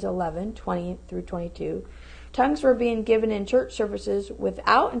 Corinthians 11, 20 through 22. Tongues were being given in church services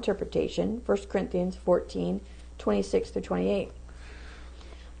without interpretation, 1 Corinthians 14, 26 through 28.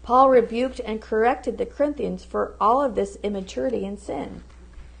 Paul rebuked and corrected the Corinthians for all of this immaturity and sin.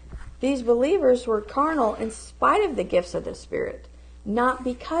 These believers were carnal in spite of the gifts of the Spirit, not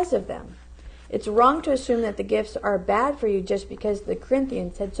because of them. It's wrong to assume that the gifts are bad for you just because the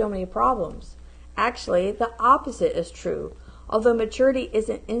Corinthians had so many problems. Actually, the opposite is true. Although maturity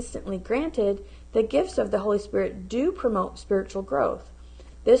isn't instantly granted, the gifts of the Holy Spirit do promote spiritual growth.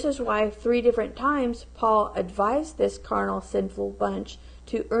 This is why 3 different times Paul advised this carnal, sinful bunch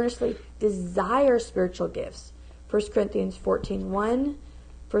to earnestly desire spiritual gifts. 1 Corinthians 14:1,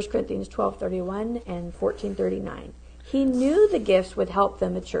 1 Corinthians 12:31, and 14:39. He knew the gifts would help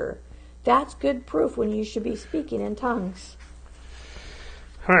them mature. That's good proof when you should be speaking in tongues.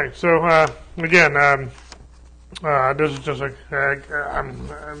 All right, so again, this is just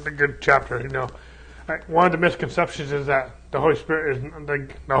a good chapter. One of the misconceptions is that the Holy Spirit is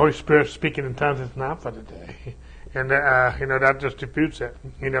the Holy Spirit speaking in tongues is not for today, and that just defeats it.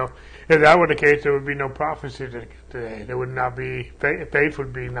 If that were the case, there would be no prophecy today. There would not be faith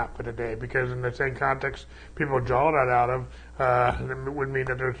would be not for today, because in the same context people draw that out of. It would mean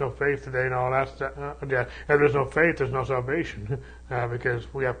that there's no faith today and all that stuff. If there's no faith, there's no salvation,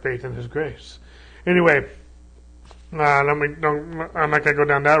 because we have faith in His grace. Anyway. I'm not gonna go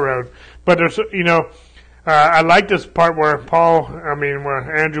down that road, but there's, I like this part where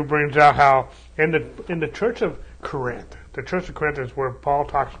where Andrew brings out how in the church of Corinth, is where Paul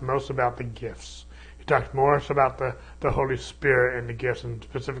talks most about the gifts. He talks more about the Holy Spirit and the gifts, and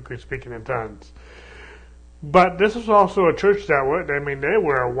specifically speaking in tongues. But this is also a church that they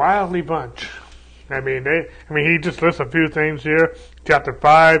were a wildly bunch. He just lists a few things here. Chapter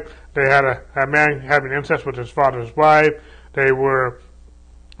 5, they had a man having incest with his father's wife. They were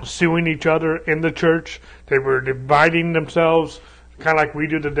suing each other in the church. They were dividing themselves, kind of like we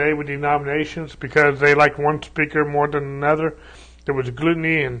do today with denominations, because they like one speaker more than another. There was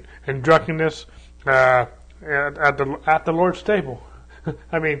gluttony and drunkenness at the Lord's table.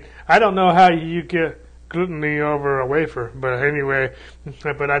 I don't know how you get gluttony over a wafer, but anyway,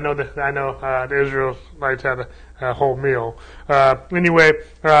 I know the Israelites had a whole meal.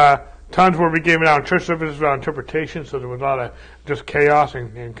 Tons were given out in church services about interpretation, so there was a lot of just chaos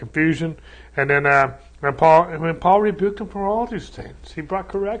and confusion. And then when Paul rebuked them for all these things, he brought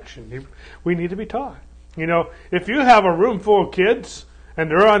correction. We need to be taught. If you have a room full of kids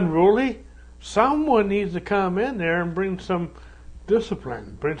and they're unruly, someone needs to come in there and bring some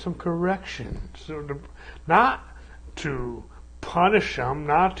discipline, bring some correction. Not to punish them,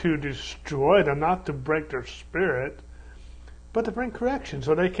 not to destroy them, not to break their spirit, but to bring correction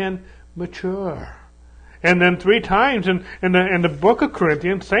so they can mature. And then 3 times in the book of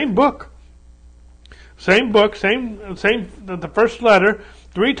Corinthians, same book, the first letter,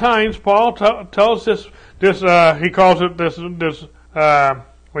 3 times Paul tells this he calls it this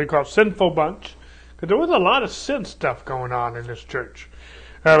what he calls sinful bunch, because there was a lot of sin stuff going on in this church.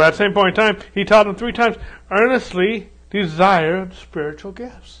 At that same point in time, he taught them 3 times, earnestly desire spiritual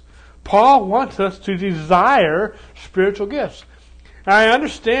gifts. Paul wants us to desire spiritual gifts. I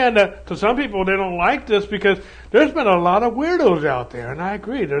understand that to some people they don't like this because there's been a lot of weirdos out there, and I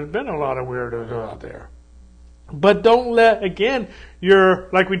agree, there's been a lot of weirdos out there. But don't let, again,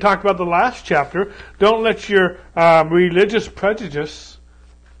 like we talked about the last chapter, don't let your religious prejudice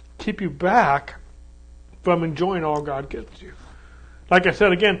keep you back from enjoying all God gives you. Like I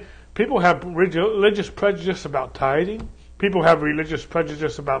said, again, People have religious prejudice about tithing. People have religious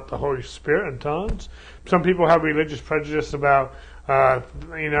prejudice about the Holy Spirit and tongues. Some people have religious prejudice about,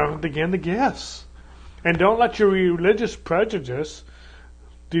 again, the gifts. And don't let your religious prejudice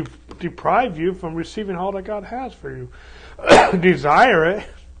deprive you from receiving all that God has for you. Desire it,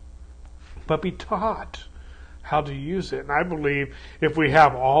 but be taught how to use it. And I believe if we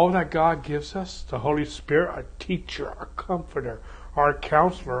have all that God gives us, the Holy Spirit, our teacher, our comforter, our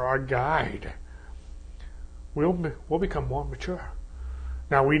counselor, our guide, we'll become more mature.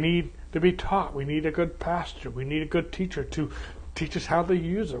 Now we need to be taught. We need a good pastor. We need a good teacher to teach us how to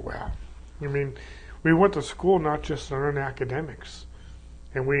use it well. I mean, we went to school not just to learn academics.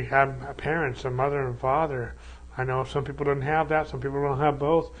 And we have parents, a mother and father. I know some people don't have that. Some people don't have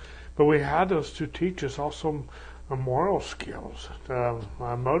both. But we had those to teach us also moral skills,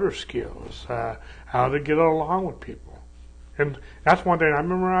 motor skills, how to get along with people. And that's one thing I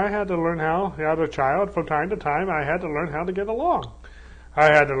remember I had to learn how, as a child, from time to time, I had to learn how to get along. I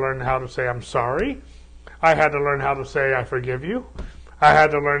had to learn how to say I'm sorry. I had to learn how to say I forgive you. I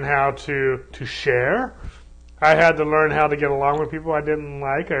had to learn how to share. I had to learn how to get along with people I didn't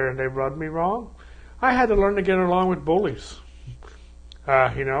like or they rubbed me wrong. I had to learn to get along with bullies. I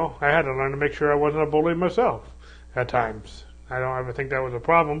had to learn to make sure I wasn't a bully myself at times. I don't ever think that was a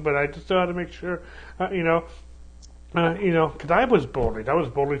problem, but I just had to make sure, because I was bullied. I was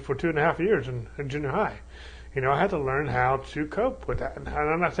bullied for 2.5 years in junior high. I had to learn how to cope with that. And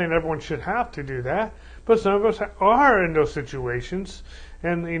I'm not saying everyone should have to do that, but some of us are in those situations.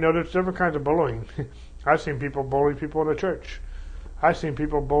 And, there's different kinds of bullying. I've seen people bully people in the church. I've seen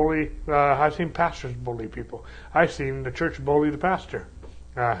I've seen pastors bully people. I've seen the church bully the pastor.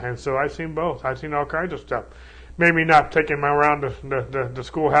 And so I've seen both. I've seen all kinds of stuff. Maybe not taking them around the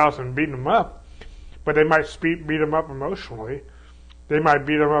schoolhouse and beating them up, but they might beat them up emotionally. They might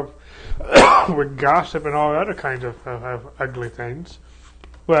beat them up with gossip and all other kinds of ugly things.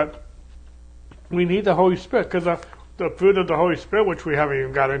 But we need the Holy Spirit, because the fruit of the Holy Spirit, which we haven't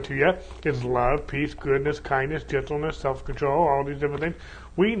even got into yet, is love, peace, goodness, kindness, gentleness, self-control, all these different things.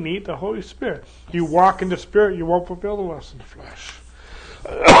 We need the Holy Spirit. You walk in the Spirit, you won't fulfill the lust of the flesh.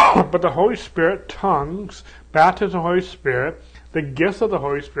 But the Holy Spirit, tongues, baptism of the Holy Spirit, the gifts of the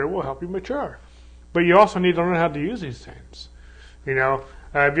Holy Spirit will help you mature. But you also need to learn how to use these things.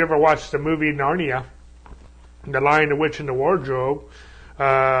 Have you ever watched the movie Narnia, The Lion, the Witch, and the Wardrobe?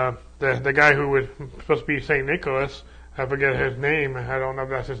 The guy who was supposed to be St. Nicholas, I forget his name. I don't know if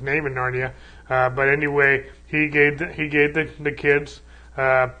that's his name in Narnia. But anyway, he gave the kids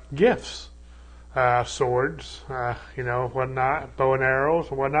gifts, swords, whatnot, bow and arrows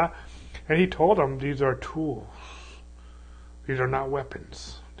and whatnot. And he told them these are tools. These are not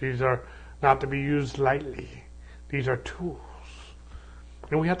weapons. These are not to be used lightly. These are tools.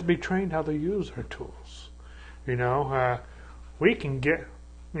 And we have to be trained how to use our tools. We can get,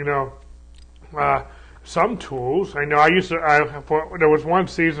 some tools. I know there was one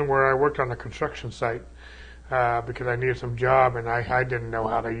season where I worked on a construction site because I needed some job, and I didn't know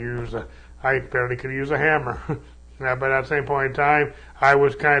how to I barely could use a hammer. But at the same point in time, I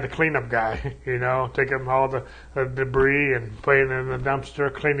was kind of the cleanup guy, taking all the debris and putting it in the dumpster,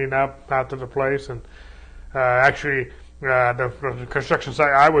 cleaning up after the place. And the construction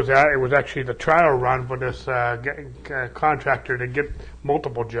site I was at, it was actually the trial run for this contractor to get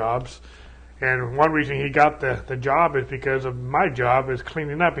multiple jobs. And one reason he got the job is because of my job is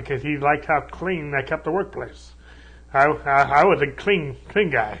cleaning up, because he liked how clean I kept the workplace. I was a clean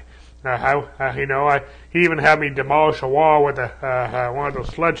guy. He even had me demolish a wall with one of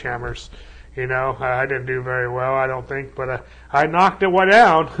those sledgehammers. I didn't do very well, I don't think, but I knocked it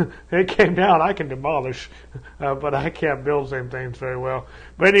down. It came down. I can demolish, but I can't build the same things very well.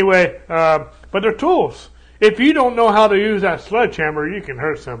 But anyway, but they're tools. If you don't know how to use that sledgehammer, you can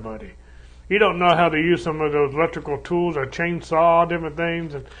hurt somebody. You don't know how to use some of those electrical tools, or chainsaw, different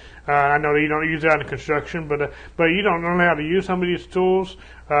things. And I know that you don't use that in construction, but you don't know how to use some of these tools,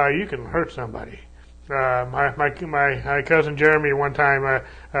 you can hurt somebody. My cousin Jeremy, one time,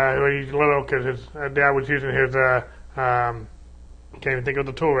 when he's little, because his dad was using his, can't even think of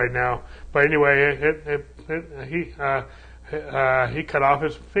the tool right now. But anyway, he cut off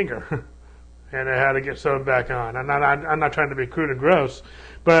his finger, and it had to get sewed back on. I'm not trying to be crude and gross,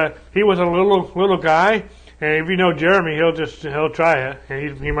 but he was a little guy, and if you know Jeremy, he'll try it,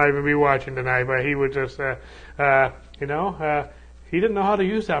 and he might even be watching tonight. But he was just, he didn't know how to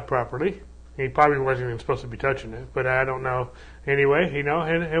use that properly. He probably wasn't even supposed to be touching it, but I don't know. Anyway, and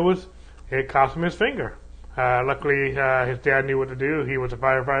it cost him his finger. Luckily, his dad knew what to do. He was a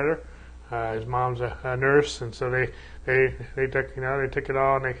firefighter, His mom's a nurse, and so they took they took it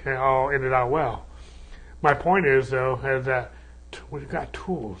all, and they all ended out well. My point is though is that we've got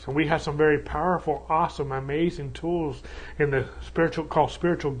tools, and we have some very powerful, awesome, amazing tools in the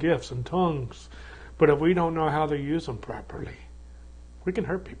spiritual gifts and tongues. But if we don't know how to use them properly, we can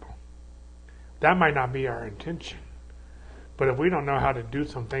hurt people. That might not be our intention, but if we don't know how to do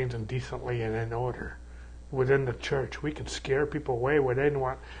some things indecently and in order within the church, we can scare people away where they're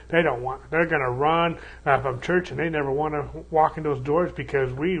going to run from church, and they never want to walk in those doors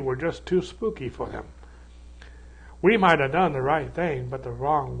because we were just too spooky for them. We might have done the right thing, but the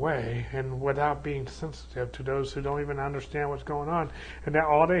wrong way, and without being sensitive to those who don't even understand what's going on. And that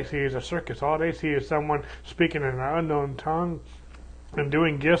all they see is a circus. All they see is someone speaking in an unknown tongue and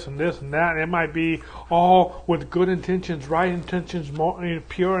doing gifts and this and that. And it might be all with good intentions, right intentions,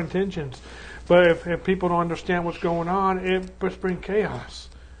 pure intentions. But if people don't understand what's going on, it just brings chaos.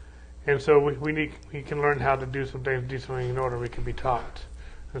 And so we can learn how to do some things decently in order we can be taught.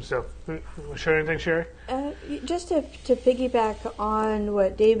 And so, share anything, Sherry? Just to piggyback on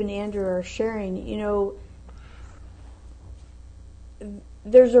what Dave and Andrew are sharing,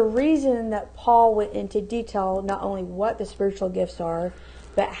 there's a reason that Paul went into detail not only what the spiritual gifts are,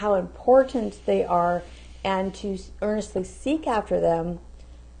 but how important they are, and to earnestly seek after them.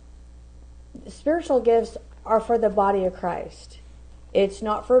 Spiritual gifts are for the body of Christ. It's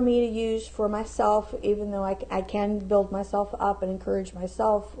not for me to use for myself, even though I can build myself up and encourage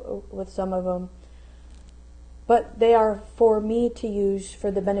myself with some of them. But they are for me to use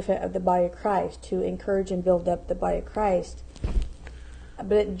for the benefit of the body of Christ, to encourage and build up the body of Christ.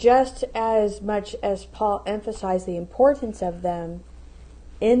 But just as much as Paul emphasized the importance of them,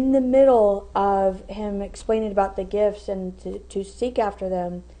 in the middle of him explaining about the gifts and to seek after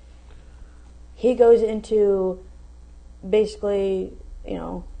them, he goes into basically,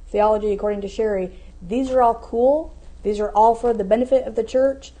 theology according to Sherry. These are all cool. These are all for the benefit of the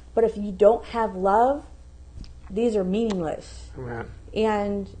church. But if you don't have love, these are meaningless. Amen.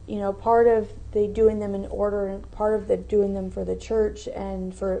 And, part of the doing them in order, and part of the doing them for the church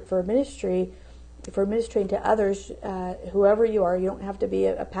and for ministry, for ministering to others, whoever you are, you don't have to be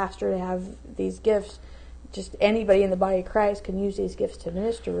a pastor to have these gifts. Just anybody in the body of Christ can use these gifts to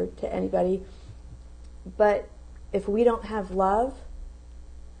minister to anybody. But if we don't have love,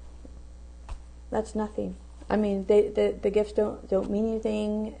 that's nothing. I mean, the gifts don't mean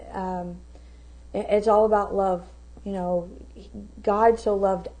anything. It's all about love. God so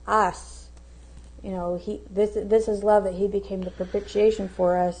loved us. This is love, that He became the propitiation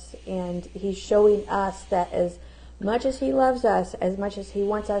for us, and He's showing us that as much as He loves us, as much as He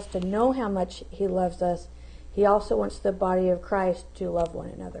wants us to know how much He loves us, He also wants the body of Christ to love one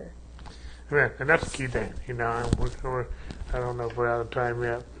another. Amen. And that's the key thing. I don't know if we're out of time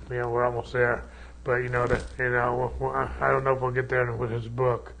yet. We're almost there. But I don't know if we'll get there with his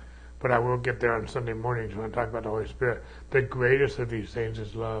book, but I will get there on Sunday mornings when I talk about the Holy Spirit. The greatest of these things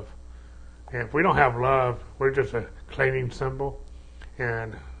is love. And if we don't have love, we're just a clanging cymbal.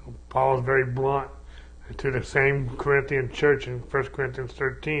 And Paul is very blunt to the same Corinthian church in 1 Corinthians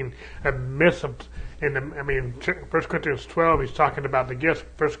 13. Amidst 1 Corinthians 12, he's talking about the gifts.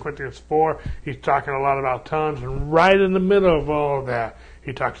 1 Corinthians 4, he's talking a lot about tongues. And right in the middle of all of that,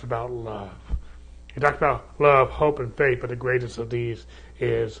 he talks about love. He talks about love, hope, and faith, but the greatest of these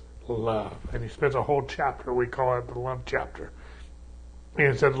is love. And he spends a whole chapter, we call it the love chapter.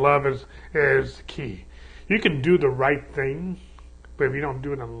 And he says love is key. You can do the right thing, but if you don't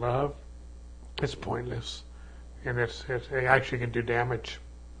do it in love, it's pointless. And it actually can do damage.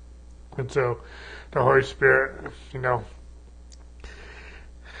 And so the Holy Spirit,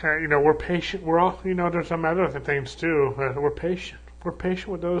 we're patient. We're all, there's some other things too. We're patient. We're patient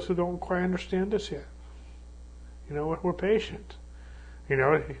with those who don't quite understand us yet. We're patient.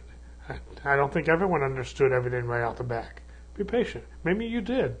 I don't think everyone understood everything right off the back. Be patient. Maybe you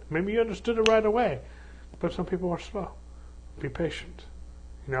did. Maybe you understood it right away. But some people are slow. Be patient.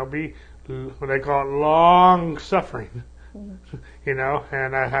 Be what they call it, long suffering. And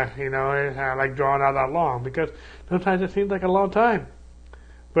I like drawing out that long because sometimes it seems like a long time.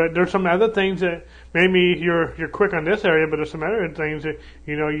 But there's some other things that maybe you're quick on this area, but there's some other things that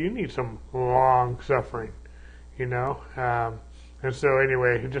you need some long suffering. And so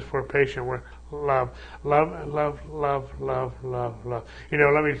anyway, just we're patient. We're love. Let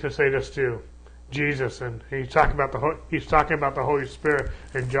me just say this too. Jesus, and he's talking about the Holy Spirit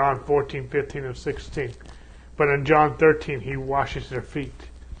in John 14, 15, and 16. But in John 13, he washes their feet.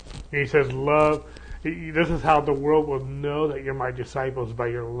 And he says, love. This is how the world will know that you're my disciples, by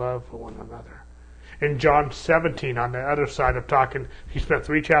your love for one another. in John 17, on the other side of talking, he spent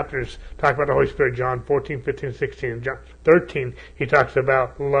 3 chapters talking about the Holy Spirit. John 14, 15, 16. John 13, he talks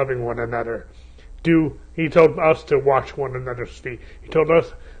about loving one another. He told us to wash one another's feet. He told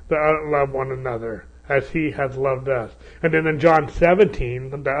us to love one another as he has loved us. And then in John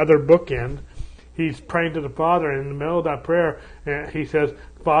 17, the other bookend, he's praying to the Father, and in the middle of that prayer, he says,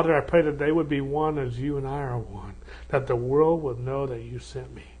 Father, I pray that they would be one as you and I are one, that the world would know that you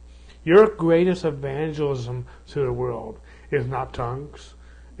sent me. Your greatest evangelism to the world is not tongues,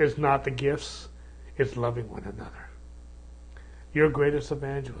 it's not the gifts, it's loving one another. Your greatest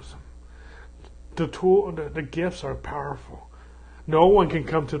evangelism. The gifts are powerful. No one can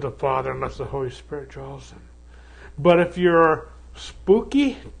come to the Father unless the Holy Spirit draws them. But if you're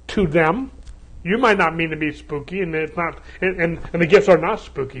spooky to them, you might not mean to be spooky, and it's not, and the gifts are not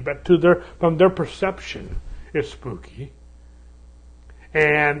spooky, but from their perception, it's spooky.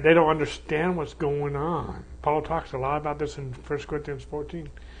 And they don't understand what's going on. Paul talks a lot about this in 1 Corinthians 14.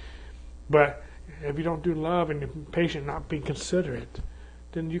 But if you don't do love and you're patient, not being considerate,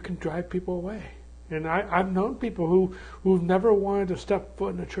 then you can drive people away. And I've known people who've never wanted to step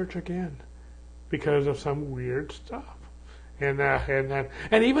foot in a church again because of some weird stuff. And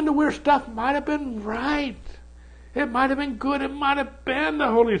even the weird stuff might have been right. It might have been good. It might have been the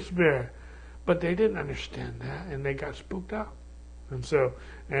Holy Spirit. But they didn't understand that, and they got spooked out. And so,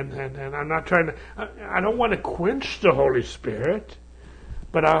 and I'm not trying to, I don't want to quench the Holy Spirit,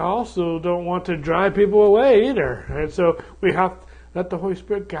 but I also don't want to drive people away either. And so we have to let the Holy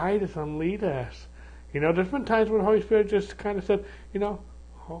Spirit guide us and lead us. There's been times when the Holy Spirit just kind of said, this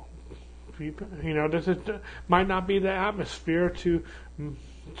might not be the atmosphere to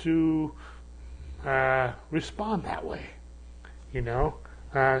respond that way.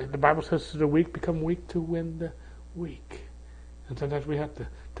 The Bible says the weak become weak to win the weak. And sometimes we have to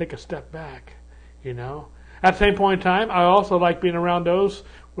take a step back, At the same point in time, I also like being around those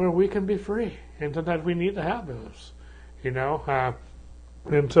where we can be free. And sometimes we need to have those, And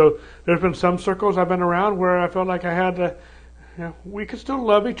so there's been some circles I've been around where I felt like I had to, we could still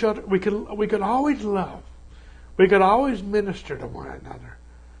love each other. We could always love. We could always minister to one another.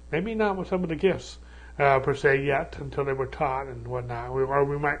 Maybe not with some of the gifts per se yet until they were taught and whatnot. Or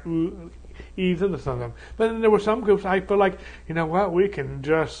we might ease into some of them. But then there were some groups I feel like, we can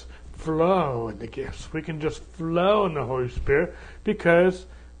just flow in the gifts. We can just flow in the Holy Spirit because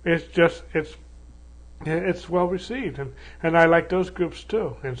it's well received. And I like those groups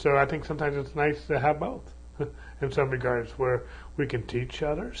too. And so I think sometimes it's nice to have both in some regards where we can teach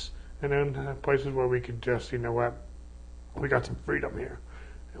others and then places where we can just, we got some freedom here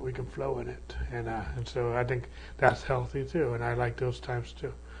and we can flow in it. And so I think that's healthy too. And I like those times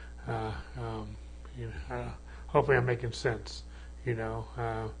too. Hopefully I'm making sense. It's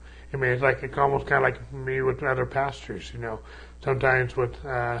almost kind of like me with other pastors. Sometimes with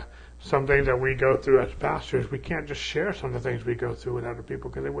some things that we go through as pastors, we can't just share some of the things we go through with other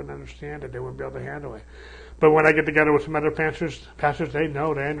people because they wouldn't understand it. They wouldn't be able to handle it. But when I get together with some other pastors, they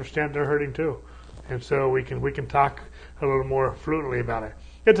know, they understand they're hurting too, and so we can talk a little more fluently about it.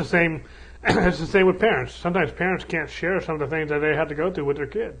 It's the same. It's the same with parents. Sometimes parents can't share some of the things that they have to go through with their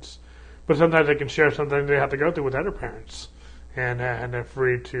kids, but sometimes they can share something they have to go through with other parents, and they're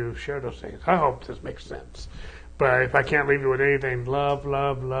free to share those things. I hope this makes sense. But if I can't leave you with anything, love,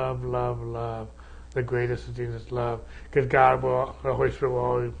 love, love, love, love. The greatest of things is love, because the Holy Spirit will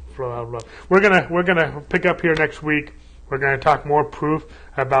always flow out of love. We're gonna pick up here next week. We're gonna talk more proof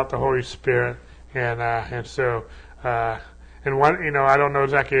about the Holy Spirit, and so. And one, I don't know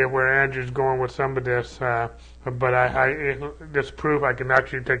exactly where Andrew's going with some of this, but this proof I can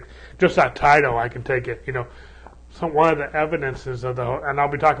actually take, just that title, I can take it, So one of the evidences of and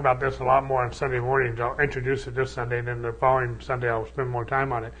I'll be talking about this a lot more on Sunday mornings. I'll introduce it this Sunday, and then the following Sunday I'll spend more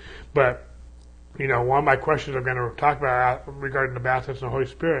time on it. But, one of my questions I'm going to talk about regarding the baptism of the Holy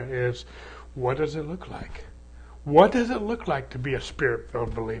Spirit is, what does it look like? What does it look like to be a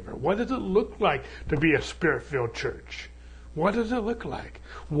Spirit-filled believer? What does it look like to be a Spirit-filled church? What does it look like?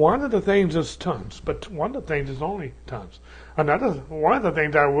 One of the things is tongues, but one of the things is only tongues. One of the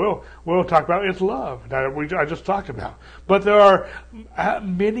things I will talk about is love that I just talked about. But there are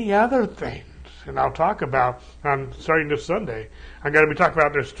many other things, and I'll talk about starting this Sunday. I'm going to be talking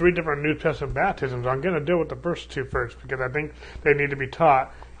about there's 3 different New Testament baptisms. I'm going to deal with the first 2 first because I think they need to be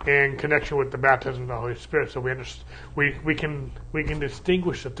taught in connection with the baptism of the Holy Spirit, so we can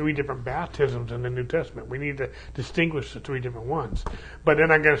distinguish the 3 different baptisms in the New Testament. We need to distinguish the 3 different ones. But then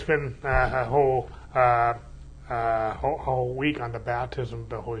I'm going to spend a whole whole week on the baptism of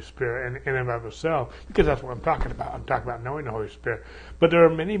the Holy Spirit in and of itself, because that's what I'm talking about. I'm talking about knowing the Holy Spirit. But there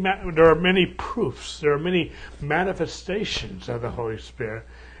are many proofs, there are many manifestations of the Holy Spirit,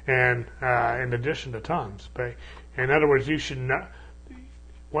 and in addition to tongues. But in other words, you should not.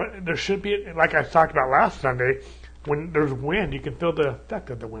 There should be, like I talked about last Sunday, when there's wind, you can feel the effect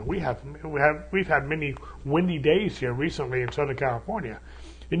of the wind. We've had many windy days here recently in Southern California,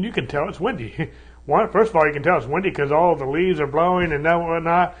 and you can tell it's windy. First of all, you can tell it's windy because all the leaves are blowing and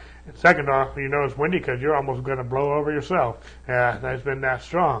whatnot. And second off, you know it's windy because you're almost going to blow over yourself. That's been that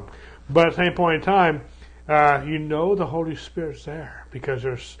strong. But at the same point in time, you know the Holy Spirit's there because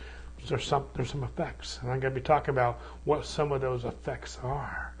there's some effects, and I'm going to be talking about what some of those effects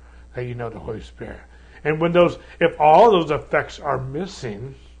are that you know the Holy Spirit. And if all those effects are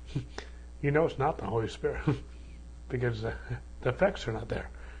missing, you know it's not the Holy Spirit because the effects are not there,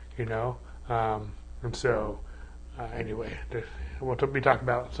 you know. And so, anyway, we'll be talking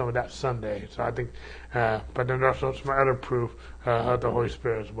about some of that Sunday. So I think, but then there's also some other proof of the Holy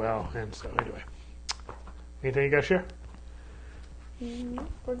Spirit as well. And so, anyway, anything you guys share? No,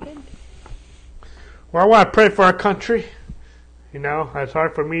 we're good. Well, I want to pray for our country. You know, it's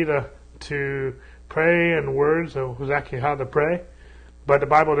hard for me to pray in words of exactly how to pray, but the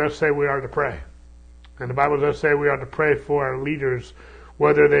Bible does say we are to pray. And the Bible does say we are to pray for our leaders,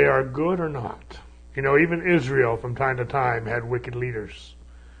 whether they are good or not. You know, even Israel from time to time had wicked leaders,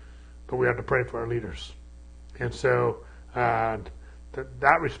 but we have to pray for our leaders. And so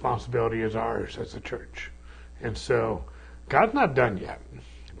that responsibility is ours as a church. And so God's not done yet.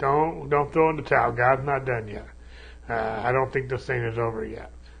 Don't throw in the towel. God's not done yet. I don't think this thing is over yet.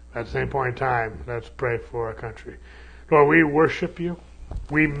 At the same point in time, let's pray for our country. Lord, we worship you.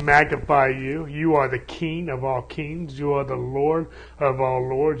 We magnify you. You are the King of all kings. You are the Lord of all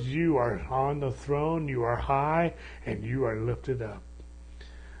lords. You are on the throne. You are high, and you are lifted up.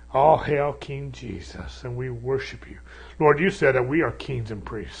 All hail King Jesus, and we worship you. Lord, you said that we are kings and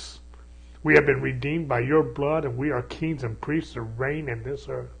priests. We have been redeemed by your blood, and we are kings and priests to reign in this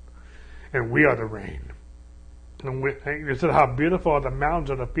earth. And we are the reign. And you said how beautiful are the mountains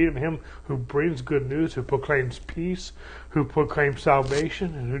at the feet of him who brings good news, who proclaims peace, who proclaims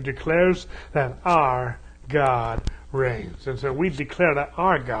salvation, and who declares that our God reigns. And so we declare that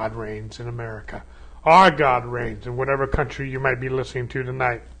our God reigns in America. Our God reigns in whatever country you might be listening to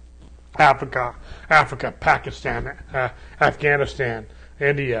tonight. Africa, Pakistan, Afghanistan,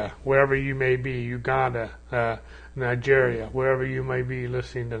 India, wherever you may be, Uganda, Nigeria, wherever you may be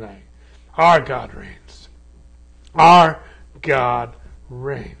listening tonight. Our God reigns. Our God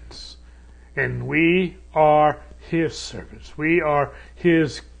reigns. And we are his servants. We are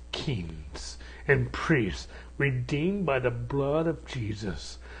his kings and priests, redeemed by the blood of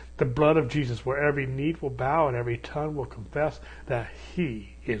Jesus. The blood of Jesus, where every knee will bow and every tongue will confess that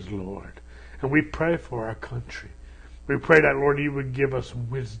he is Lord. And we pray for our country. We pray that, Lord, you would give us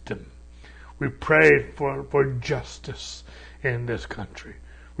wisdom. We pray for justice in this country.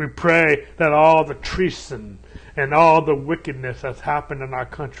 We pray that all the treason and all the wickedness that's happened in our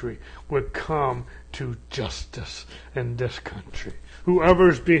country would come to justice in this country.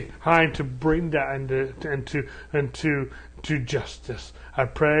 Whoever's behind to bring that into justice, I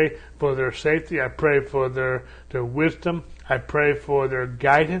pray for their safety. I pray for their wisdom. I pray for their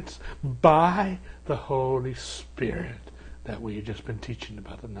guidance by the Holy Spirit that we've just been teaching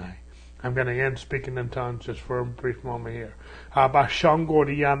about tonight. I'm going to end speaking in tongues just for a brief moment here.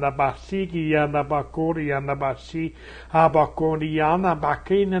 Abashangoriana basigiana bakoriana basi. Abakoriana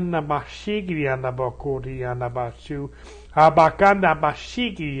bakinana basigriana bakoriana basu. Abakanda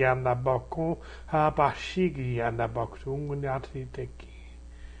basigriana bako. Abasigriana bakungunati teki.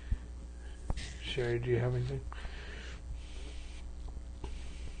 Sherry, do you have anything?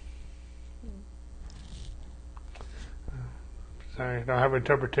 Sorry, I don't have an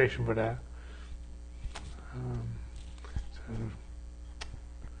interpretation for that.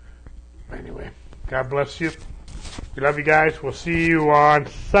 Anyway, God bless you. We love you guys. We'll see you on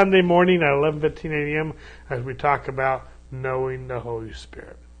Sunday morning at 11:15 a.m. as we talk about knowing the Holy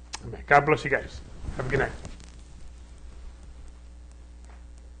Spirit. Amen. God bless you guys. Have a good night.